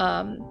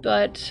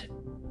 But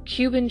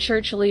Cuban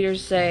church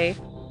leaders say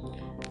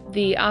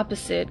the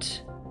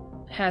opposite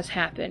has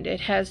happened. It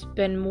has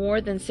been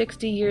more than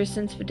 60 years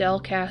since Fidel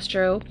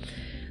Castro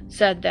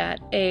said that,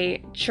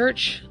 a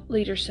church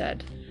leader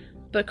said.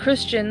 But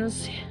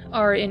Christians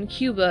are in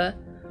Cuba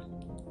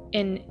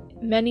in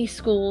many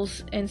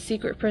schools and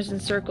secret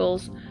prison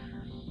circles,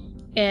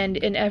 and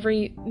in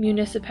every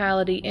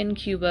municipality in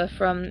Cuba,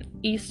 from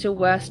east to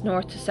west,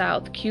 north to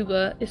south.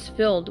 Cuba is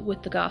filled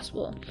with the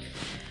gospel.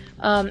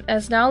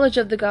 As knowledge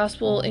of the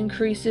gospel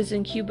increases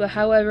in Cuba,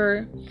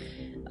 however,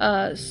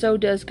 so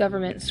does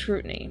government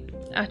scrutiny.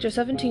 After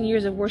 17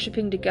 years of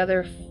worshiping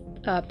together,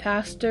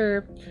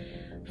 Pastor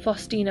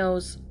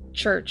Faustino's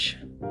church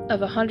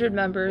of 100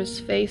 members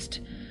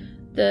faced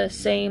the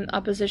same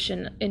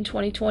opposition in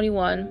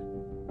 2021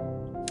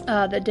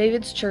 that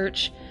David's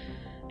church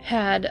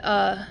had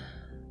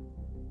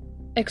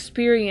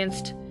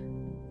experienced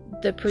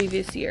the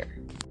previous year.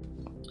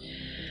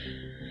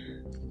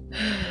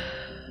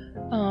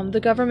 The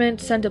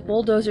government sent a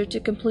bulldozer to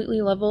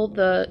completely level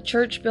the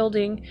church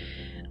building.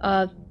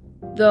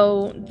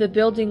 Though the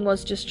building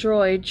was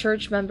destroyed,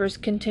 church members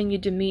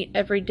continued to meet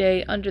every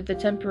day under the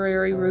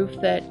temporary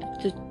roof at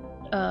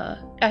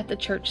the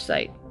church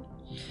site,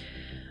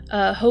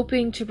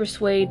 hoping to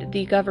persuade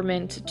the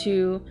government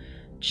to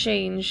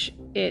change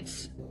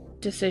its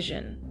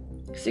decision.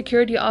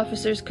 Security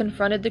officers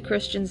confronted the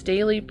Christians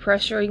daily,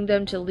 pressuring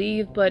them to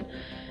leave, but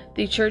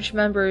the church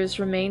members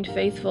remained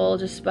faithful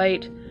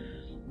despite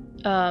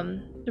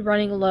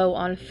running low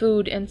on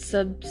food and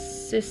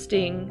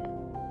subsisting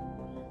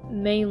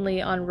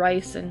mainly on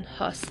rice and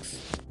husks.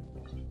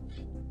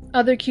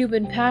 Other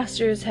Cuban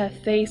pastors have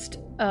faced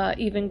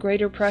even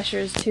greater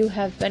pressures. Two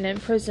have been in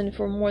prison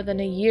for more than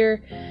a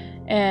year,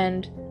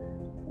 and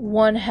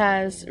One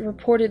has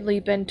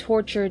reportedly been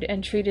tortured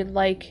and treated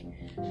like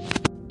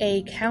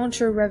a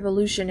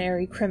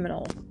counter-revolutionary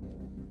criminal.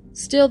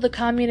 Still, the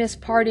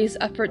Communist Party's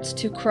efforts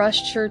to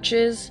crush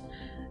churches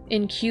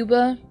in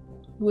Cuba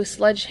with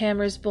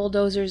sledgehammers,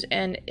 bulldozers,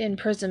 and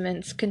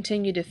imprisonments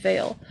continue to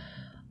fail.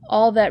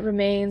 All that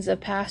remains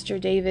of Pastor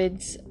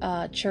David's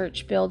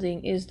church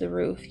building is the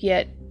roof,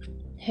 yet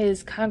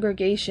his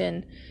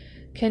congregation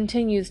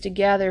continues to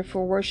gather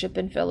for worship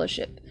and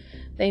fellowship.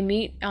 They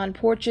meet on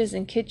porches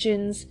and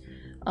kitchens,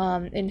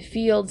 in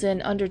fields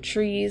and under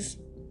trees,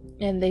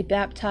 and they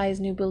baptize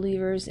new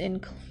believers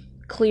in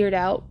cleared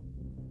out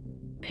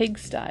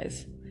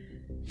pigsties.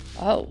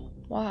 Oh,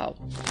 wow.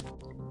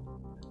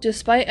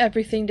 Despite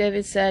everything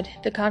David said,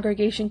 the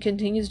congregation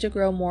continues to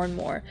grow more and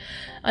more.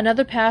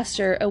 Another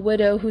pastor, a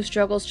widow who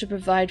struggles to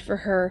provide for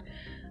her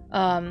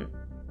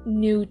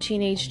new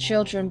teenage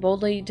children,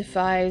 boldly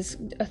defies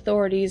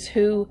authorities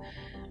who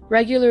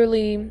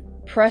regularly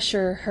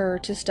pressure her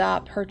to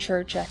stop her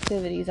church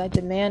activities. "I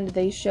demand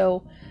they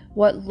show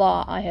what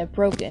law I have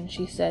broken,"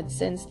 she said,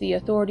 "since the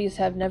authorities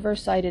have never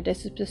cited a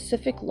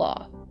specific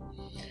law."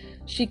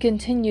 She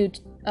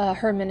continued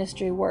her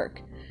ministry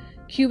work.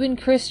 Cuban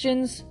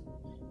Christians,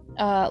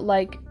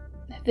 like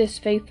this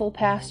faithful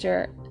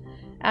pastor,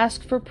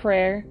 ask for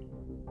prayer,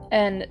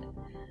 and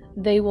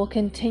they will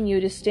continue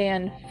to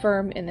stand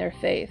firm in their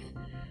faith.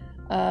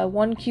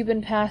 One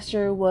Cuban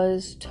pastor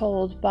was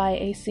told by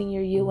a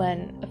senior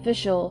UN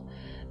official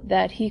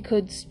that he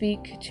could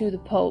speak to the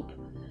Pope,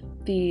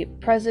 the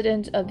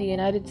President of the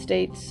United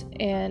States,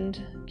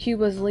 and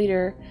Cuba's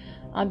leader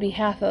on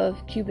behalf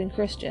of Cuban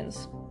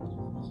Christians.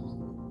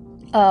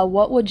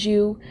 "What would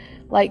you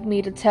like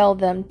me to tell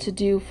them to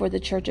do for the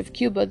Church of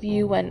Cuba?" the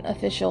UN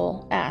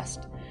official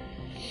asked.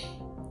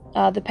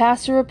 The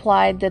pastor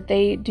replied that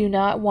they do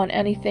not want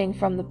anything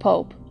from the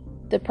Pope,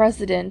 the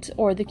President,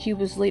 or the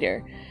Cuba's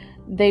leader.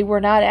 They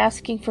were not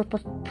asking for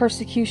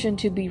persecution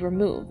to be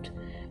removed.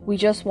 We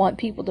just want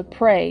people to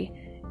pray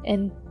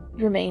and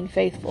remain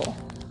faithful.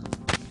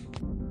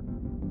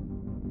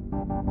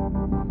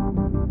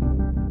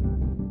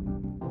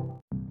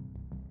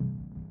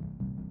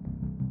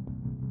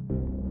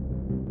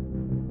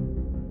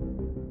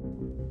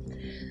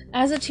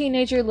 As a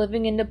teenager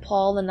living in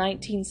Nepal in the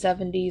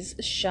 1970s,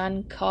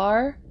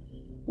 Shankar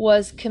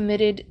was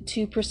committed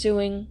to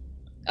pursuing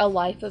a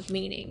life of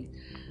meaning.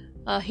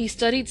 He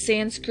studied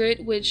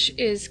Sanskrit, which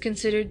is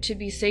considered to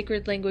be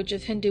sacred language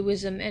of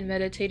Hinduism, and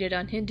meditated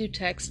on Hindu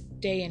texts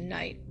day and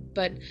night.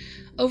 But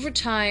over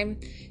time,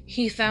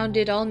 he found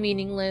it all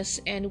meaningless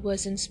and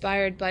was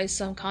inspired by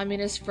some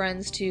communist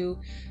friends to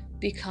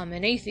become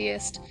an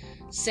atheist.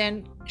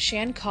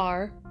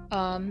 Shankar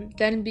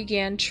then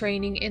began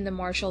training in the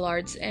martial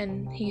arts,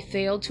 and he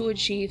failed to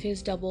achieve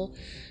his double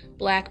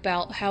black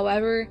belt.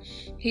 However,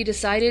 he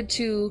decided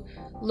to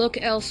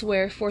look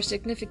elsewhere for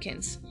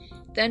significance.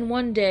 Then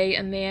one day,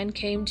 a man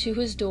came to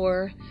his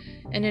door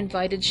and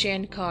invited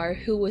Shankar,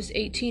 who was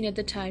 18 at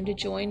the time, to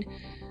join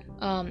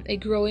a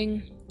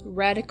growing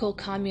radical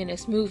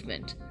communist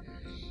movement.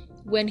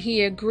 When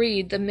he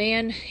agreed, the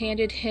man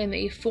handed him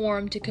a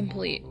form to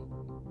complete.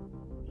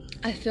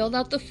 "I filled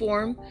out the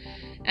form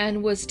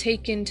and was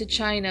taken to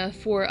China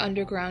for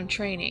underground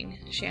training,"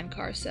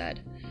 Shankar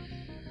said.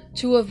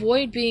 To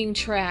avoid being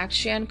tracked,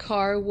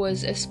 Shankar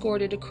was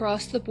escorted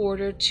across the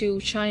border to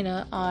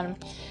China on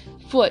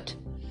foot,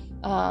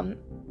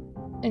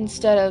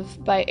 instead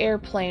of by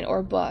airplane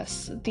or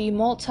bus. The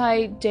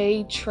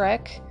multi-day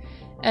trek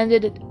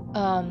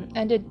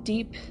ended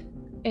deep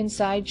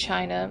inside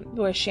China,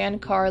 where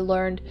Shankar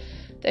learned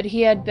that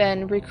he had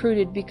been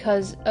recruited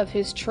because of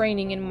his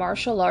training in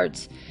martial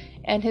arts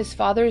and his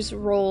father's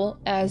role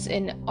as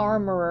an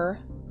armorer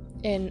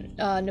in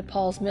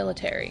Nepal's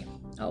military.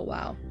 Oh,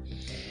 wow.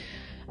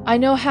 "I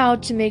know how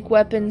to make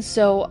weapons,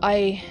 so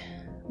I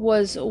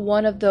was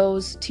one of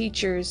those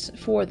teachers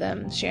for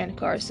them,"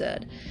 Shankar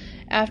said.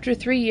 "After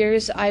 3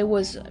 years, I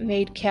was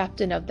made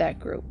captain of that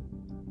group."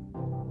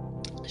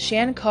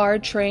 Shankar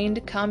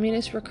trained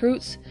communist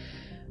recruits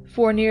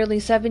for nearly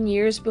 7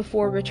 years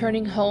before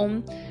returning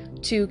home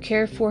to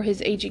care for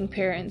his aging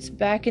parents.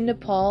 Back in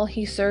Nepal,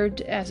 he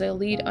served as a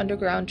lead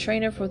underground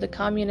trainer for the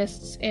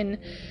communists in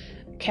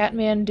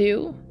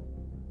Kathmandu.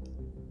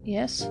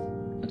 Yes?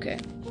 Okay.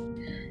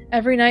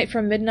 Every night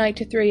from midnight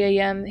to 3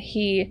 a.m.,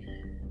 he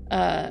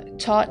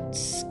taught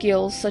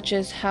skills such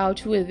as how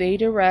to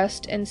evade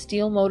arrest and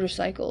steal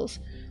motorcycles.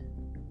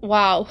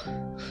 Wow.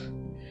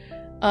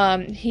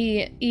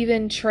 He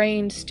even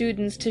trained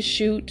students to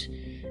shoot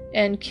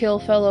and kill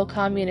fellow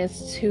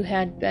communists who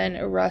had been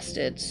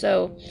arrested,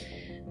 so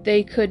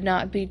they could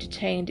not be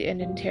detained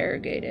and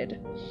interrogated.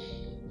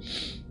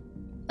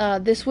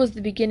 This was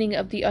the beginning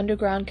of the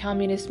underground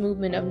communist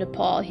movement of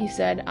Nepal, he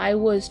said. "I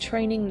was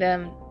training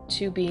them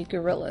to be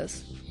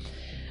guerrillas."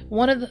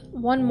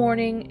 One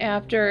morning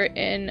after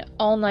an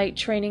all-night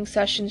training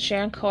session,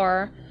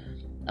 Shankar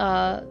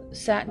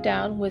sat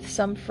down with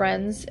some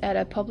friends at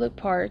a public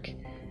park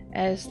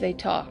as they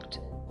talked.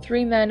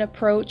 3 men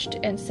approached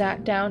and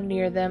sat down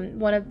near them.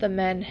 One of the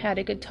men had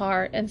a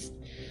guitar and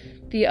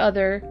the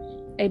other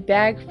a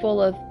bag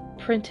full of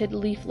printed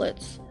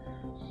leaflets.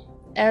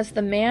 As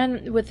the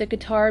man with the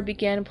guitar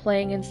began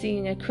playing and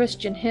singing a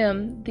Christian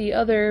hymn, the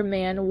other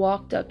man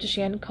walked up to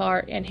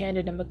Shankar and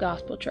handed him a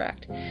gospel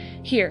tract.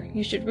 "Here,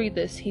 you should read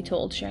this," he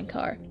told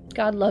Shankar.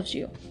 "God loves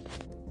you."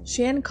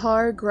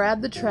 Shankar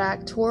grabbed the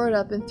tract, tore it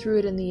up, and threw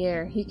it in the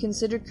air. He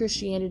considered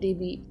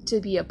Christianity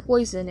to be a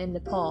poison in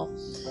Nepal.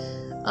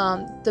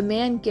 The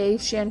man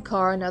gave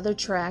Shankar another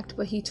tract,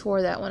 but he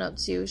tore that one up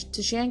too.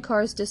 To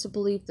Shankar's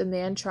disbelief, the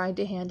man tried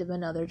to hand him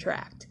another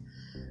tract.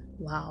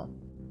 Wow.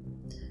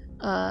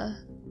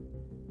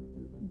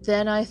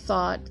 Then I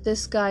thought,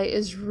 this guy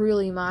is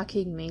really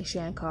mocking me,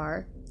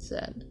 Shankar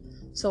said.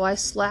 So I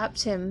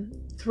slapped him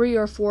 3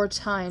 or 4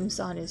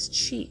 times on his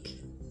cheek.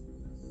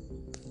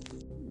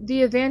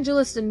 The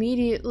evangelist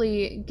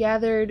immediately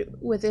gathered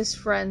with his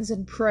friends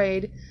and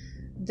prayed.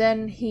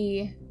 Then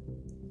he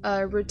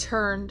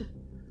returned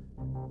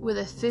with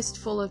a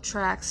fistful of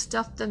tracts,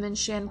 stuffed them in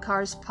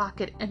Shankar's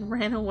pocket, and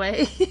ran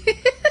away.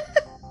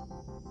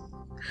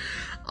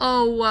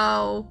 Oh,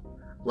 wow.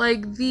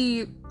 Like,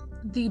 the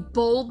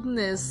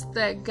boldness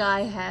that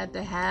guy had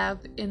to have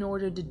in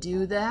order to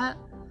do that.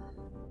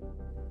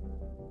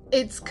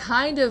 It's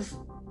kind of...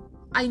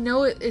 I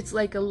know it's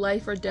like a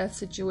life or death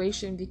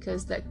situation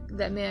because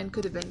that man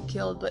could have been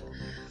killed, but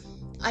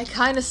I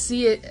kind of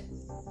see it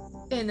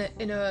in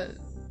a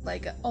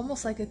like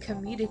almost like a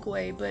comedic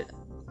way, but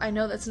I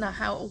know that's not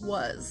how it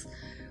was.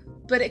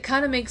 But it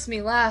kind of makes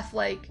me laugh,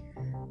 like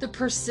the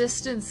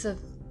persistence of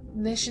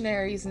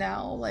missionaries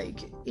now,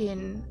 like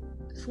in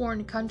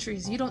foreign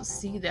countries. You don't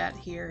see that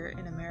here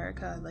in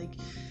America. Like,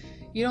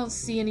 you don't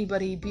see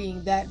anybody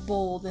being that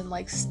bold and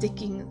like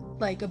sticking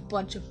like a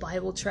bunch of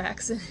Bible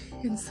tracts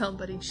in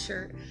somebody's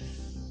shirt,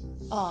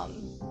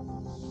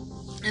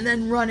 and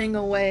then running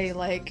away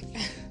like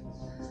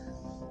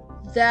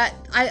that.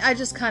 I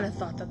just kind of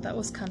thought that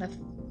was kind of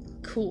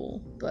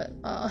cool, but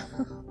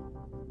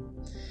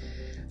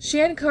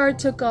Shankar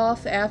took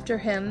off after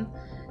him.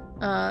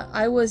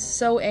 I was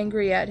so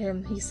angry at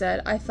him, he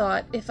said. I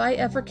thought, if I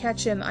ever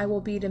catch him, I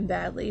will beat him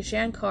badly.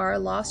 Shankar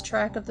lost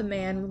track of the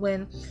man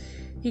when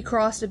he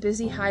crossed a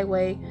busy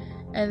highway,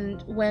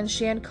 and when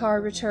Shankar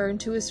returned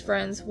to his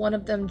friends, one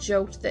of them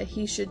joked that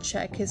he should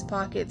check his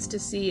pockets to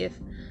see if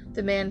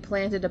the man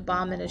planted a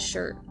bomb in his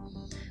shirt.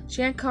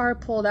 Shankar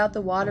pulled out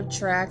the wad of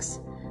tracts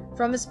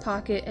from his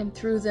pocket and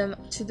threw them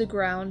to the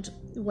ground.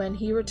 When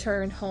he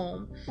returned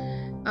home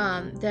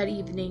that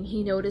evening,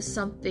 he noticed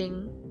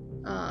something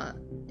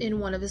in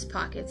one of his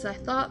pockets. I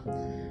thought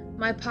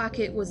my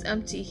pocket was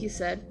empty, he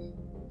said.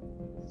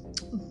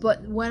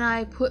 But when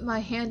I put my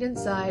hand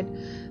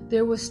inside,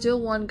 there was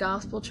still one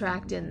gospel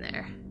tract in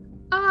there.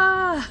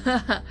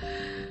 Ah!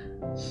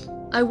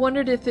 I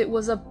wondered if it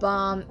was a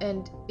bomb,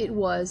 and it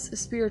was a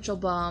spiritual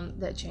bomb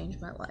that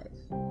changed my life.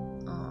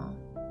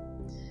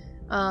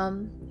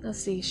 Let's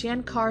see.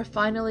 Shankar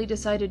finally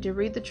decided to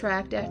read the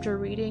tract. After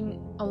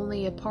reading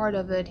only a part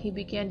of it, he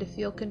began to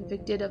feel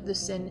convicted of the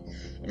sin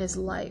in his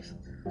life.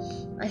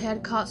 I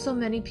had caught so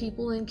many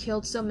people and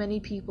killed so many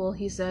people,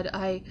 he said.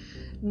 I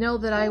know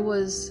that I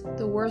was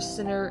the worst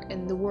sinner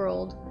in the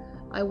world.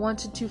 I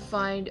wanted to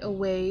find a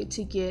way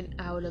to get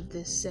out of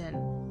this sin.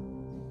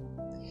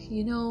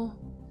 You know,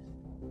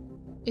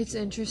 it's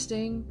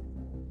interesting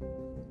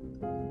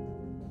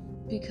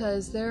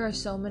because there are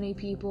so many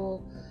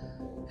people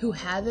who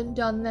haven't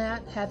done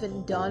that,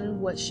 haven't done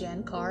what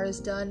Shankar has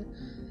done,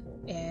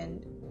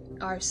 and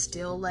are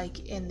still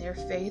like in their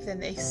faith,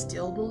 and they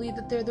still believe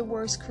that they're the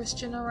worst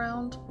Christian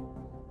around.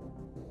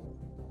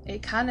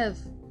 It kind of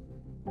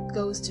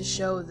goes to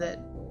show that,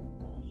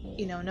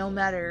 you know, no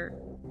matter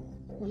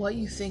what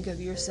you think of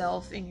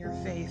yourself in your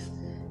faith,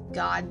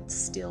 God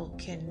still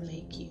can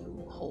make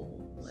you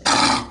whole. Like,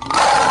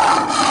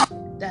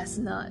 that's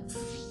nuts.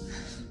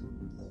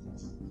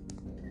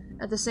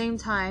 At the same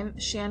time,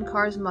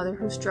 Shankar's mother,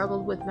 who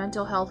struggled with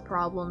mental health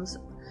problems,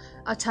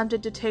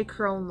 attempted to take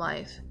her own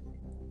life.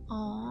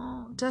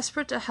 Aww.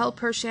 Desperate to help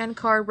her,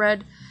 Shankar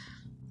read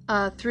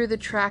through the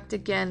tract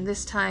again.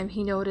 This time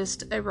he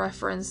noticed a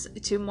reference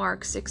to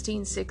Mark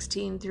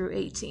 16:16 through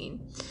 18,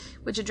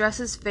 which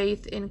addresses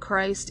faith in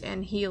Christ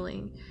and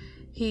healing.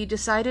 He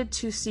decided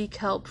to seek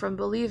help from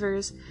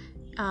believers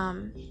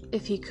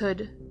if he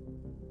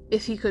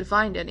could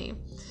find any.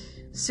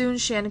 Soon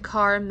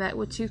Shankar met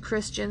with 2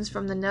 Christians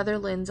from the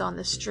Netherlands on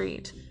the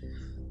street.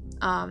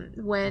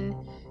 When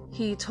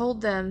he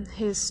told them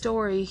his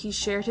story, he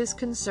shared his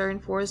concern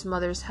for his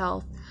mother's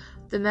health.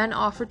 The men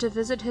offered to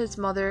visit his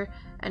mother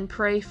and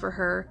pray for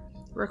her,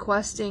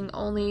 requesting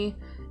only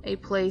a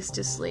place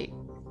to sleep.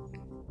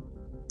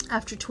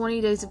 After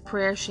 20 days of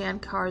prayer,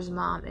 Shankar's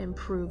mom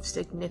improved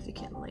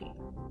significantly.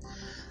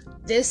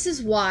 This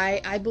is why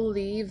I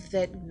believe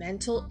that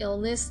mental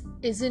illness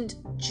isn't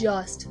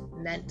just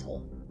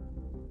mental.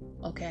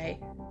 Okay?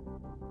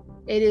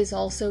 It is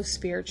also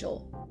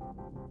spiritual.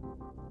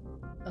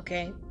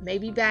 Okay?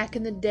 Maybe back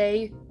in the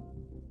day,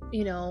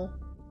 you know,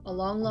 a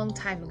long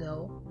time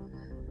ago,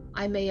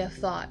 I may have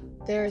thought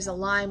there is a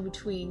line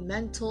between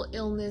mental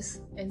illness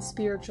and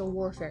spiritual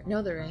warfare.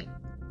 No, there ain't.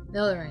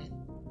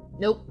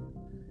 Nope.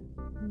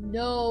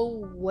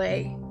 No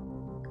way.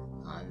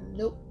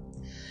 Nope.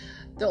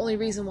 The only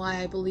reason why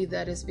I believe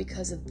that is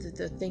because of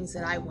the things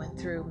that I went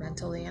through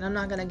mentally. And I'm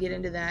not going to get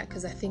into that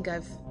because I think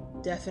I've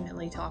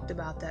definitely talked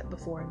about that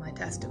before in my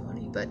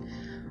testimony. But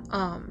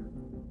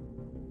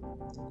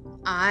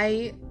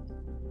I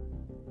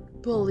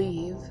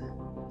believe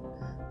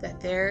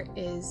that there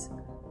is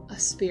a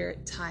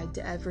spirit tied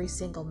to every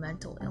single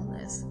mental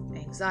illness,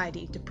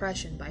 anxiety,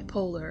 depression,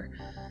 bipolar,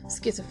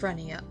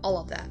 schizophrenia, all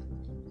of that.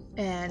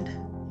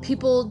 And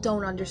people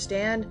don't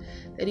understand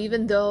that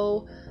even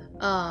though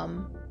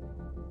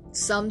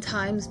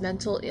sometimes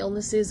mental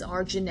illnesses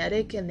are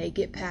genetic and they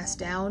get passed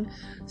down,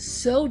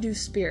 so do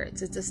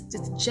spirits. It's a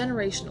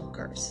generational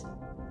curse.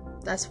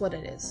 That's what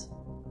it is.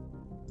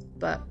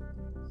 But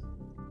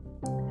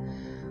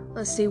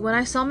let's see. When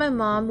I saw my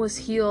mom was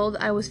healed,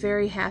 I was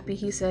very happy,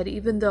 he said.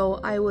 Even though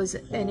I was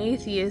an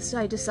atheist,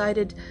 I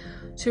decided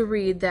to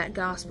read that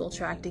gospel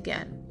tract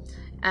again.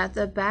 At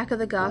the back of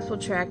the gospel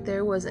tract,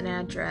 there was an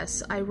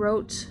address. I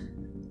wrote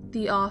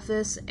the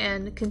office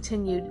and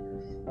continued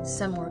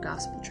some more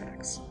gospel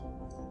tracts.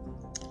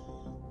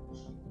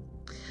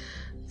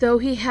 Though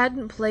he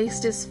hadn't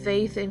placed his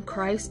faith in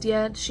Christ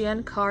yet,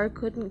 Shankar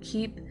couldn't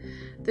keep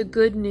the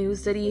good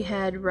news that he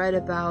had read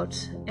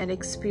about and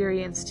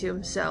experienced to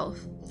himself.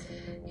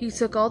 He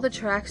took all the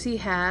tracts he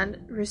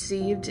had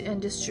received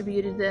and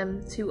distributed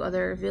them to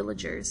other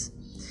villagers.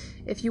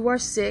 If you are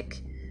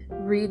sick,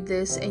 read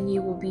this and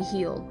you will be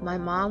healed. My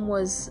mom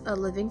was a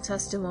living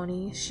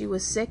testimony. She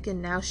was sick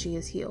and now she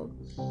is healed.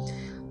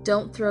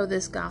 Don't throw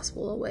this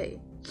gospel away.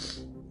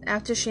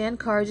 After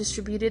Shankar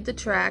distributed the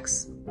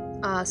tracts,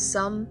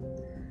 some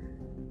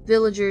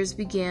villagers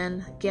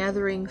began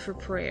gathering for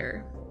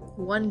prayer.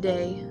 One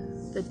day,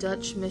 the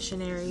Dutch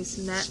missionaries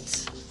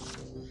met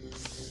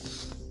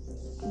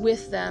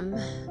with them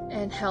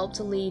and helped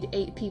lead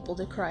 8 people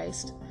to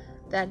Christ.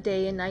 That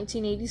day in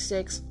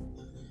 1986,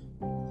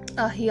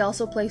 he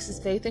also placed his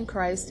faith in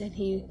Christ, and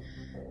he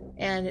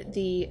and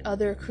the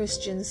other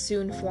Christians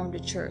soon formed a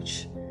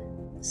church.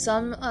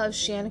 Some of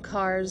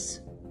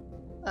Shankar's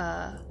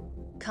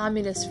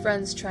communist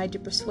friends tried to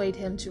persuade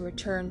him to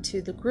return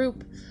to the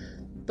group,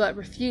 but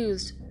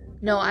refused.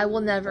 No, I will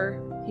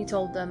never, he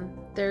told them.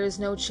 There is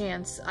no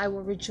chance I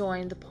will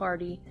rejoin the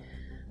party.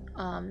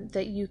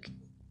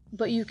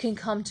 But you can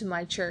come to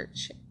my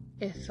church.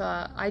 If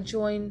I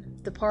join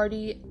the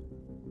party,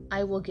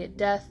 I will get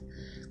death.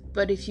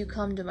 But if you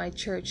come to my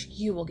church,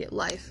 you will get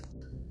life.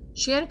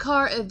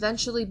 Shankar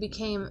eventually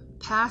became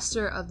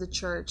pastor of the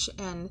church,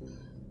 and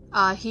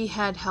he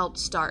had helped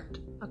start.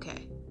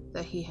 Okay,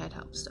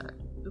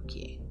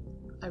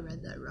 I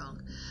read that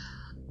wrong.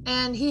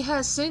 And he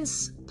has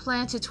since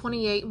planted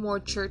 28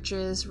 more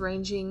churches,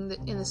 ranging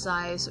in the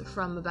size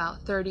from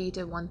about 30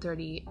 to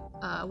 130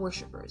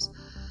 worshipers.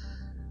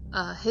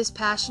 His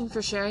passion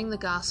for sharing the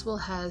gospel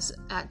has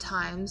at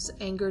times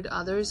angered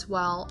others,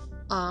 while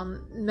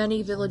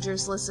many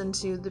villagers listen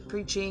to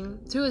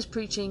his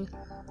preaching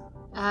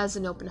as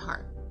an open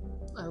heart,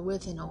 or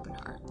with an open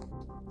heart.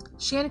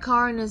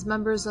 Shankar and his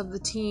members of the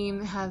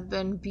team have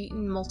been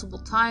beaten multiple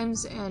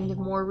times, and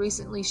more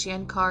recently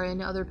Shankar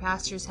and other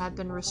pastors have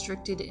been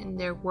restricted in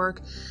their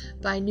work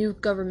by new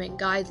government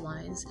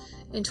guidelines.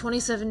 In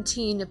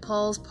 2017,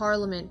 Nepal's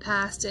parliament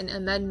passed an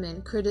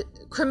amendment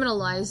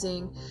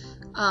criminalizing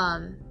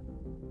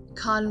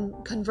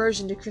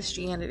conversion to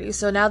Christianity.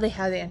 So now they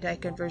have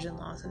anti-conversion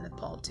laws in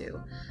Nepal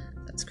too.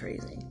 That's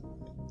crazy.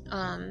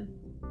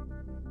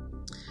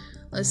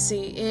 Let's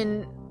see.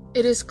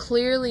 It is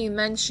clearly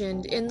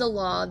mentioned in the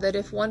law that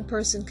if one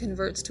person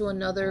converts to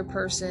another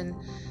person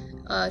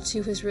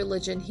to his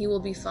religion, he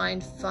will be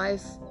fined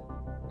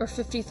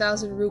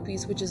 50,000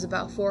 rupees, which is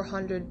about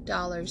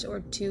 $400 or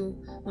 2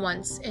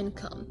 months'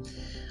 income,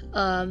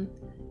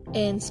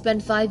 and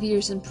spend 5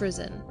 years in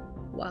prison.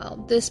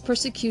 Wow, this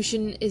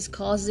persecution is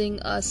causing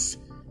us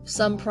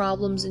some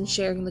problems in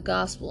sharing the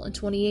gospel. In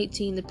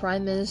 2018, the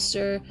Prime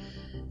Minister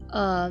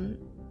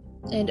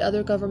and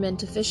other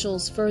government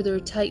officials further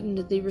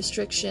tightened the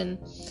restriction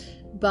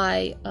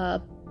by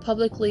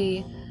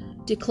publicly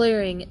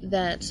declaring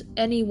that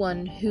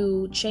anyone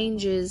who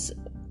changes his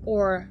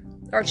or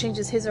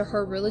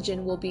her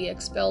religion will be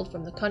expelled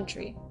from the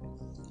country.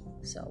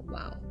 So,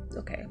 wow.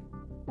 Okay.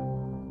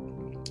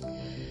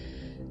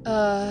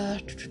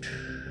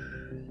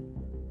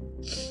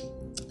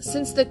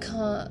 Since the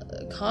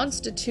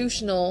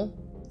constitutional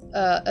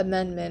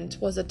amendment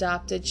was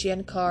adopted,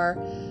 Shankar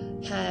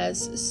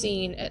has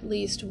seen at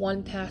least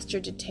one pastor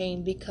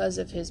detained because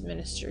of his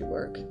ministry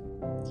work.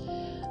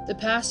 The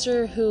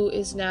pastor, who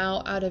is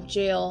now out of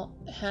jail,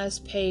 has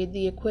paid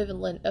the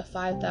equivalent of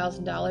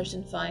 $5,000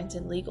 in fines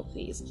and legal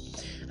fees.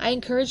 I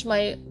encourage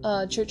my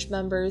church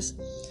members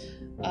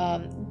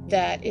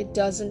that it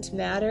doesn't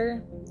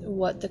matter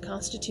what the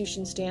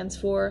Constitution stands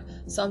for.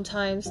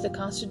 Sometimes the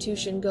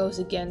Constitution goes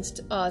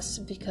against us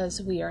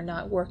because we are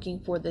not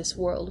working for this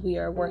world. We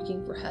are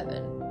working for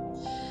heaven.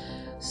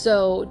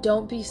 So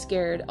don't be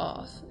scared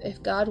off.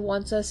 If God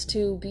wants us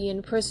to be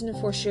in prison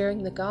for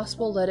sharing the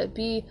gospel, let it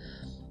be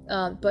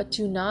but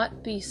do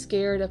not be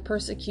scared of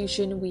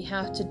persecution. We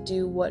have to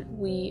do what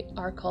we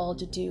are called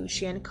to do.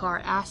 Shankar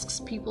asks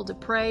people to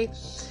pray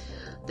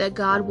that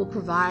God will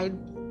provide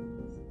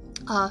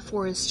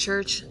for his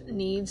church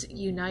needs,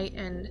 unite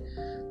and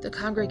the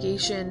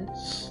congregation,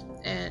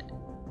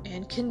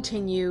 and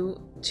continue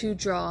to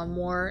draw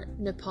more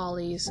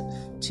Nepalis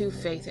to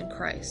faith in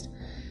Christ.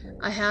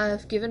 I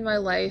have given my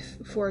life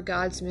for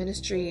God's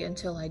ministry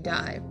until I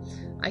die.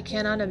 I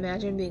cannot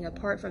imagine being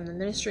apart from the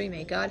ministry.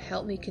 May God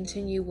help me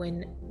continue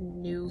win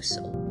new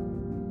souls.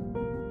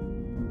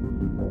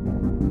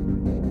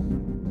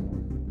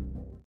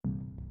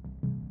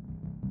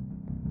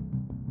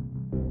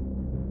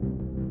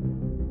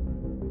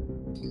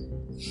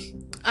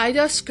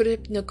 Ida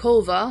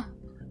Skripnikova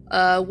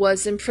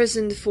was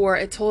imprisoned for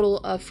a total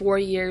of 4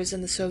 years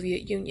in the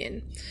Soviet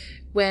Union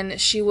when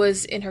she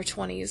was in her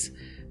 20s.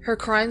 Her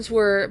crimes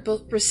were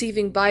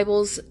receiving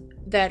Bibles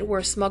that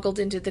were smuggled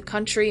into the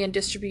country and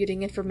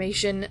distributing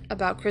information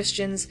about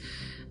Christians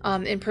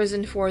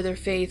imprisoned for their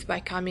faith by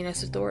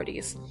communist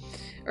authorities.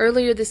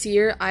 Earlier this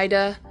year,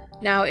 Ida,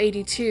 now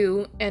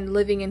 82 and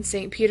living in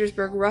St.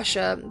 Petersburg,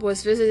 Russia,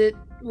 was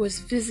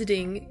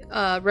visiting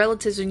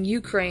relatives in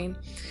Ukraine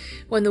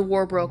when the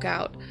war broke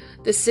out.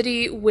 The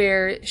city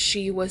where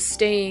she was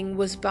staying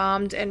was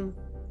bombed and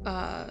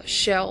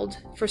shelled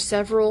for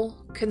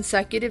several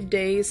consecutive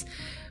days,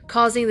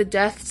 causing the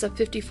deaths of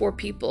 54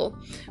 people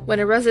when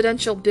a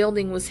residential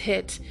building was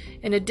hit.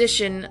 In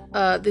addition,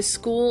 the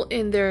school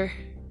in their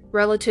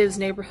relatives'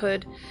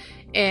 neighborhood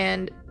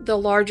and the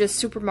largest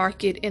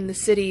supermarket in the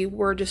city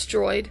were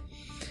destroyed.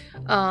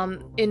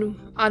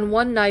 On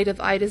one night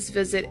of Ida's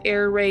visit,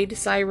 air raid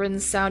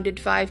sirens sounded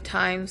 5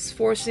 times,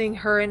 forcing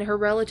her and her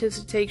relatives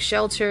to take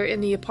shelter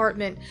in the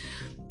apartment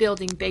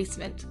building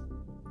basement.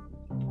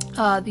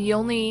 The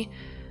only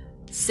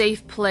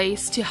safe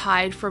place to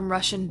hide from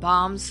Russian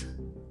bombs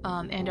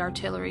and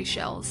artillery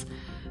shells.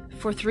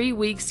 For 3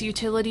 weeks,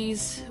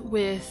 utilities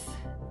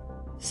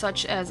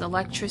such as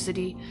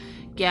electricity,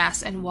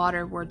 gas, and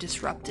water were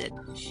disrupted.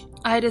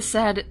 Ida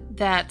said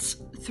that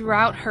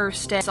throughout her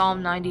stay,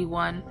 Psalm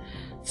 91,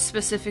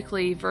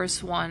 specifically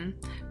verse 1,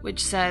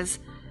 which says,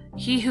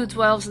 "He who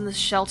dwells in the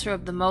shelter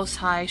of the Most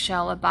High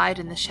shall abide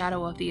in the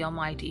shadow of the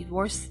Almighty."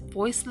 Voice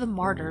of the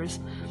Martyrs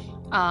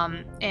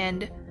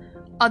and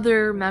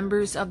other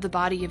members of the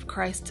body of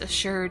Christ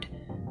secured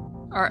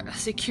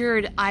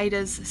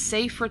Ida's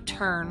safe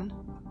return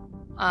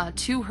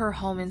to her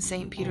home in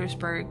St.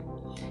 Petersburg.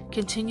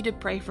 Continue to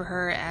pray for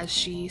her as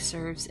she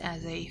serves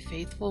as a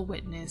faithful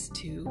witness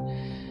to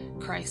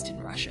Christ in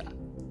Russia.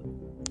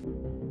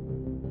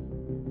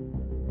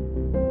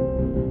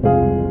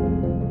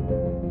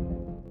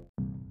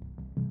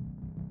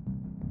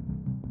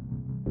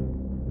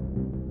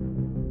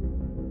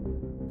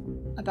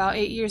 About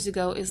 8 years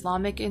ago,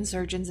 Islamic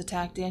insurgents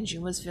attacked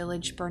Danjuma's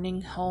village,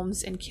 burning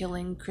homes and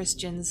killing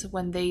Christians.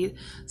 When they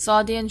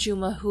saw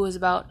Danjuma, who was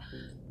about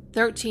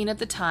 13 at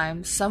the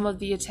time, some of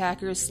the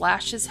attackers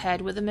slashed his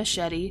head with a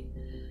machete,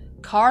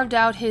 carved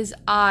out his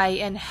eye,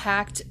 and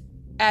hacked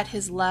at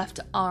his left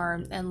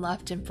arm and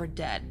left him for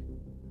dead.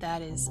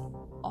 That is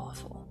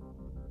awful.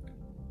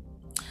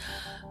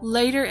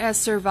 Later, as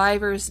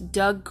survivors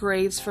dug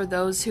graves for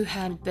those who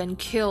had been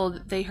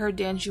killed, they heard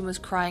Danjuma's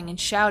crying and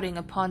shouting.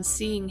 Upon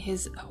seeing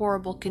his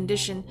horrible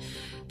condition,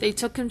 they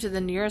took him to the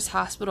nearest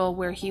hospital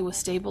where he was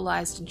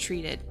stabilized and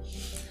treated.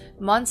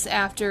 Months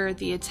after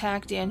the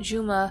attack,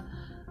 Danjuma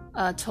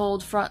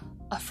told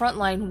a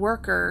frontline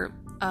worker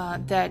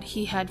that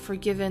he had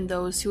forgiven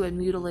those who had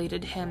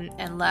mutilated him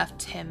and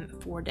left him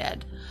for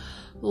dead.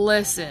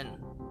 Listen,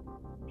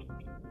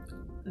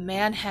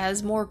 man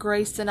has more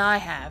grace than I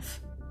have.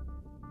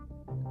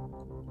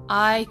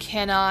 I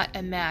can't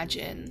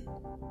imagine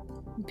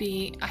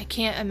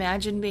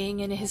being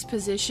in his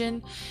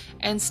position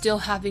and still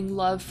having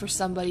love for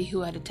somebody who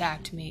had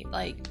attacked me.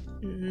 Like,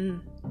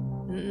 I'm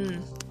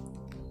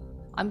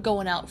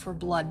going out for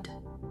blood.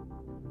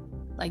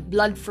 Like,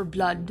 blood for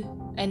blood.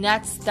 And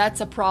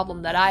that's a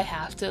problem that I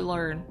have to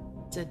learn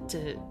to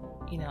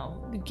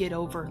get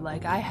over.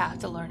 Like, I have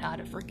to learn how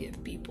to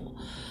forgive people.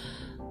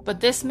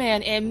 But this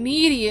man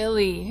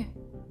immediately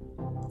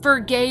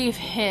forgave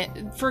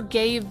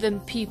them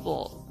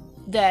people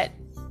that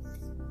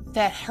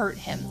hurt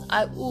him.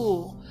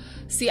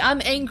 See,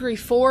 I'm angry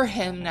for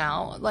him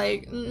now.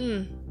 Like,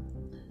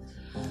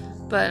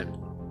 But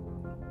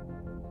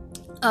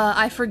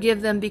I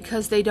forgive them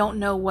because they don't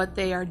know what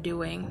they are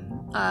doing.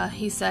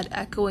 He said,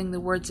 echoing the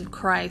words of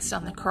Christ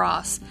on the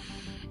cross.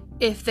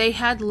 If they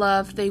had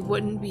love, they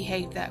wouldn't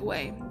behave that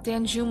way.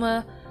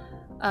 Danjuma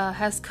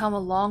has come a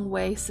long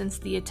way since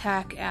the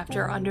attack.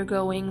 After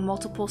undergoing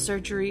multiple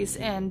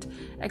surgeries and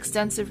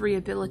extensive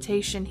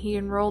rehabilitation, he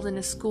enrolled in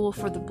a school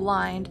for the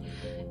blind,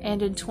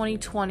 and in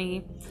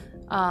 2020,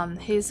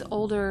 his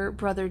older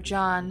brother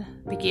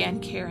John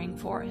began caring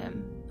for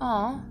him.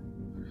 Aww.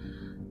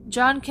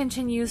 John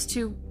continues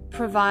to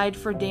provide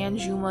for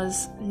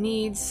Danjuma's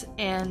needs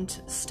and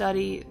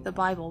study the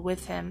Bible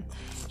with him.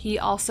 He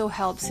also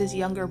helps his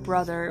younger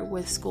brother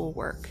with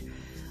schoolwork.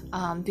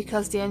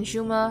 Because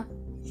Danjuma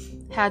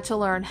had to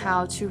learn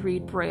how to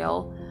read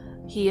Braille,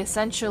 he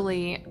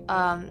essentially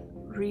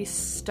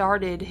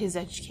restarted his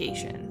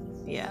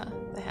education. Yeah,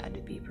 that had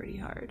to be pretty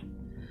hard.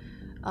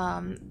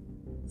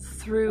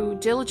 Through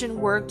diligent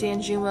work,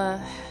 Danjuma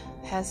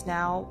has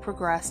now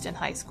progressed in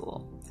high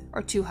school,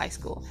 or to high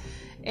school.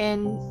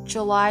 In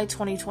July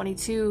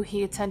 2022,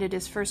 he attended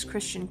his first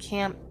Christian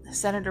camp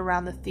centered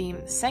around the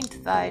theme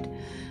Sanctified.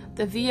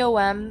 The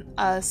VOM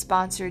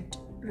sponsored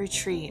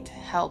retreat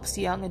helps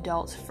young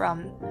adults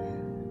from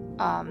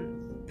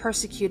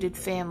persecuted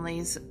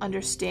families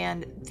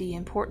understand the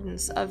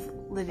importance of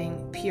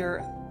living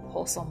pure,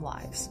 wholesome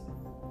lives.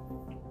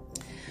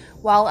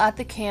 While at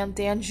the camp,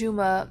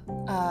 Danjuma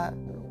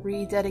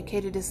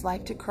rededicated his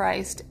life to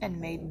Christ and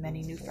made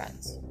many new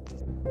friends.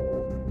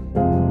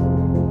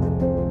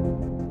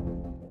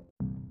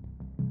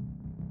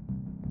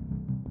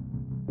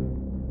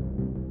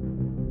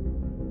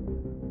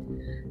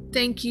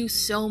 Thank you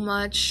so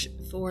much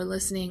for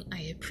listening.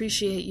 I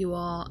appreciate you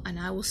all, and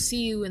I will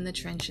see you in the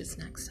trenches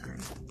next time.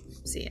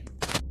 See ya.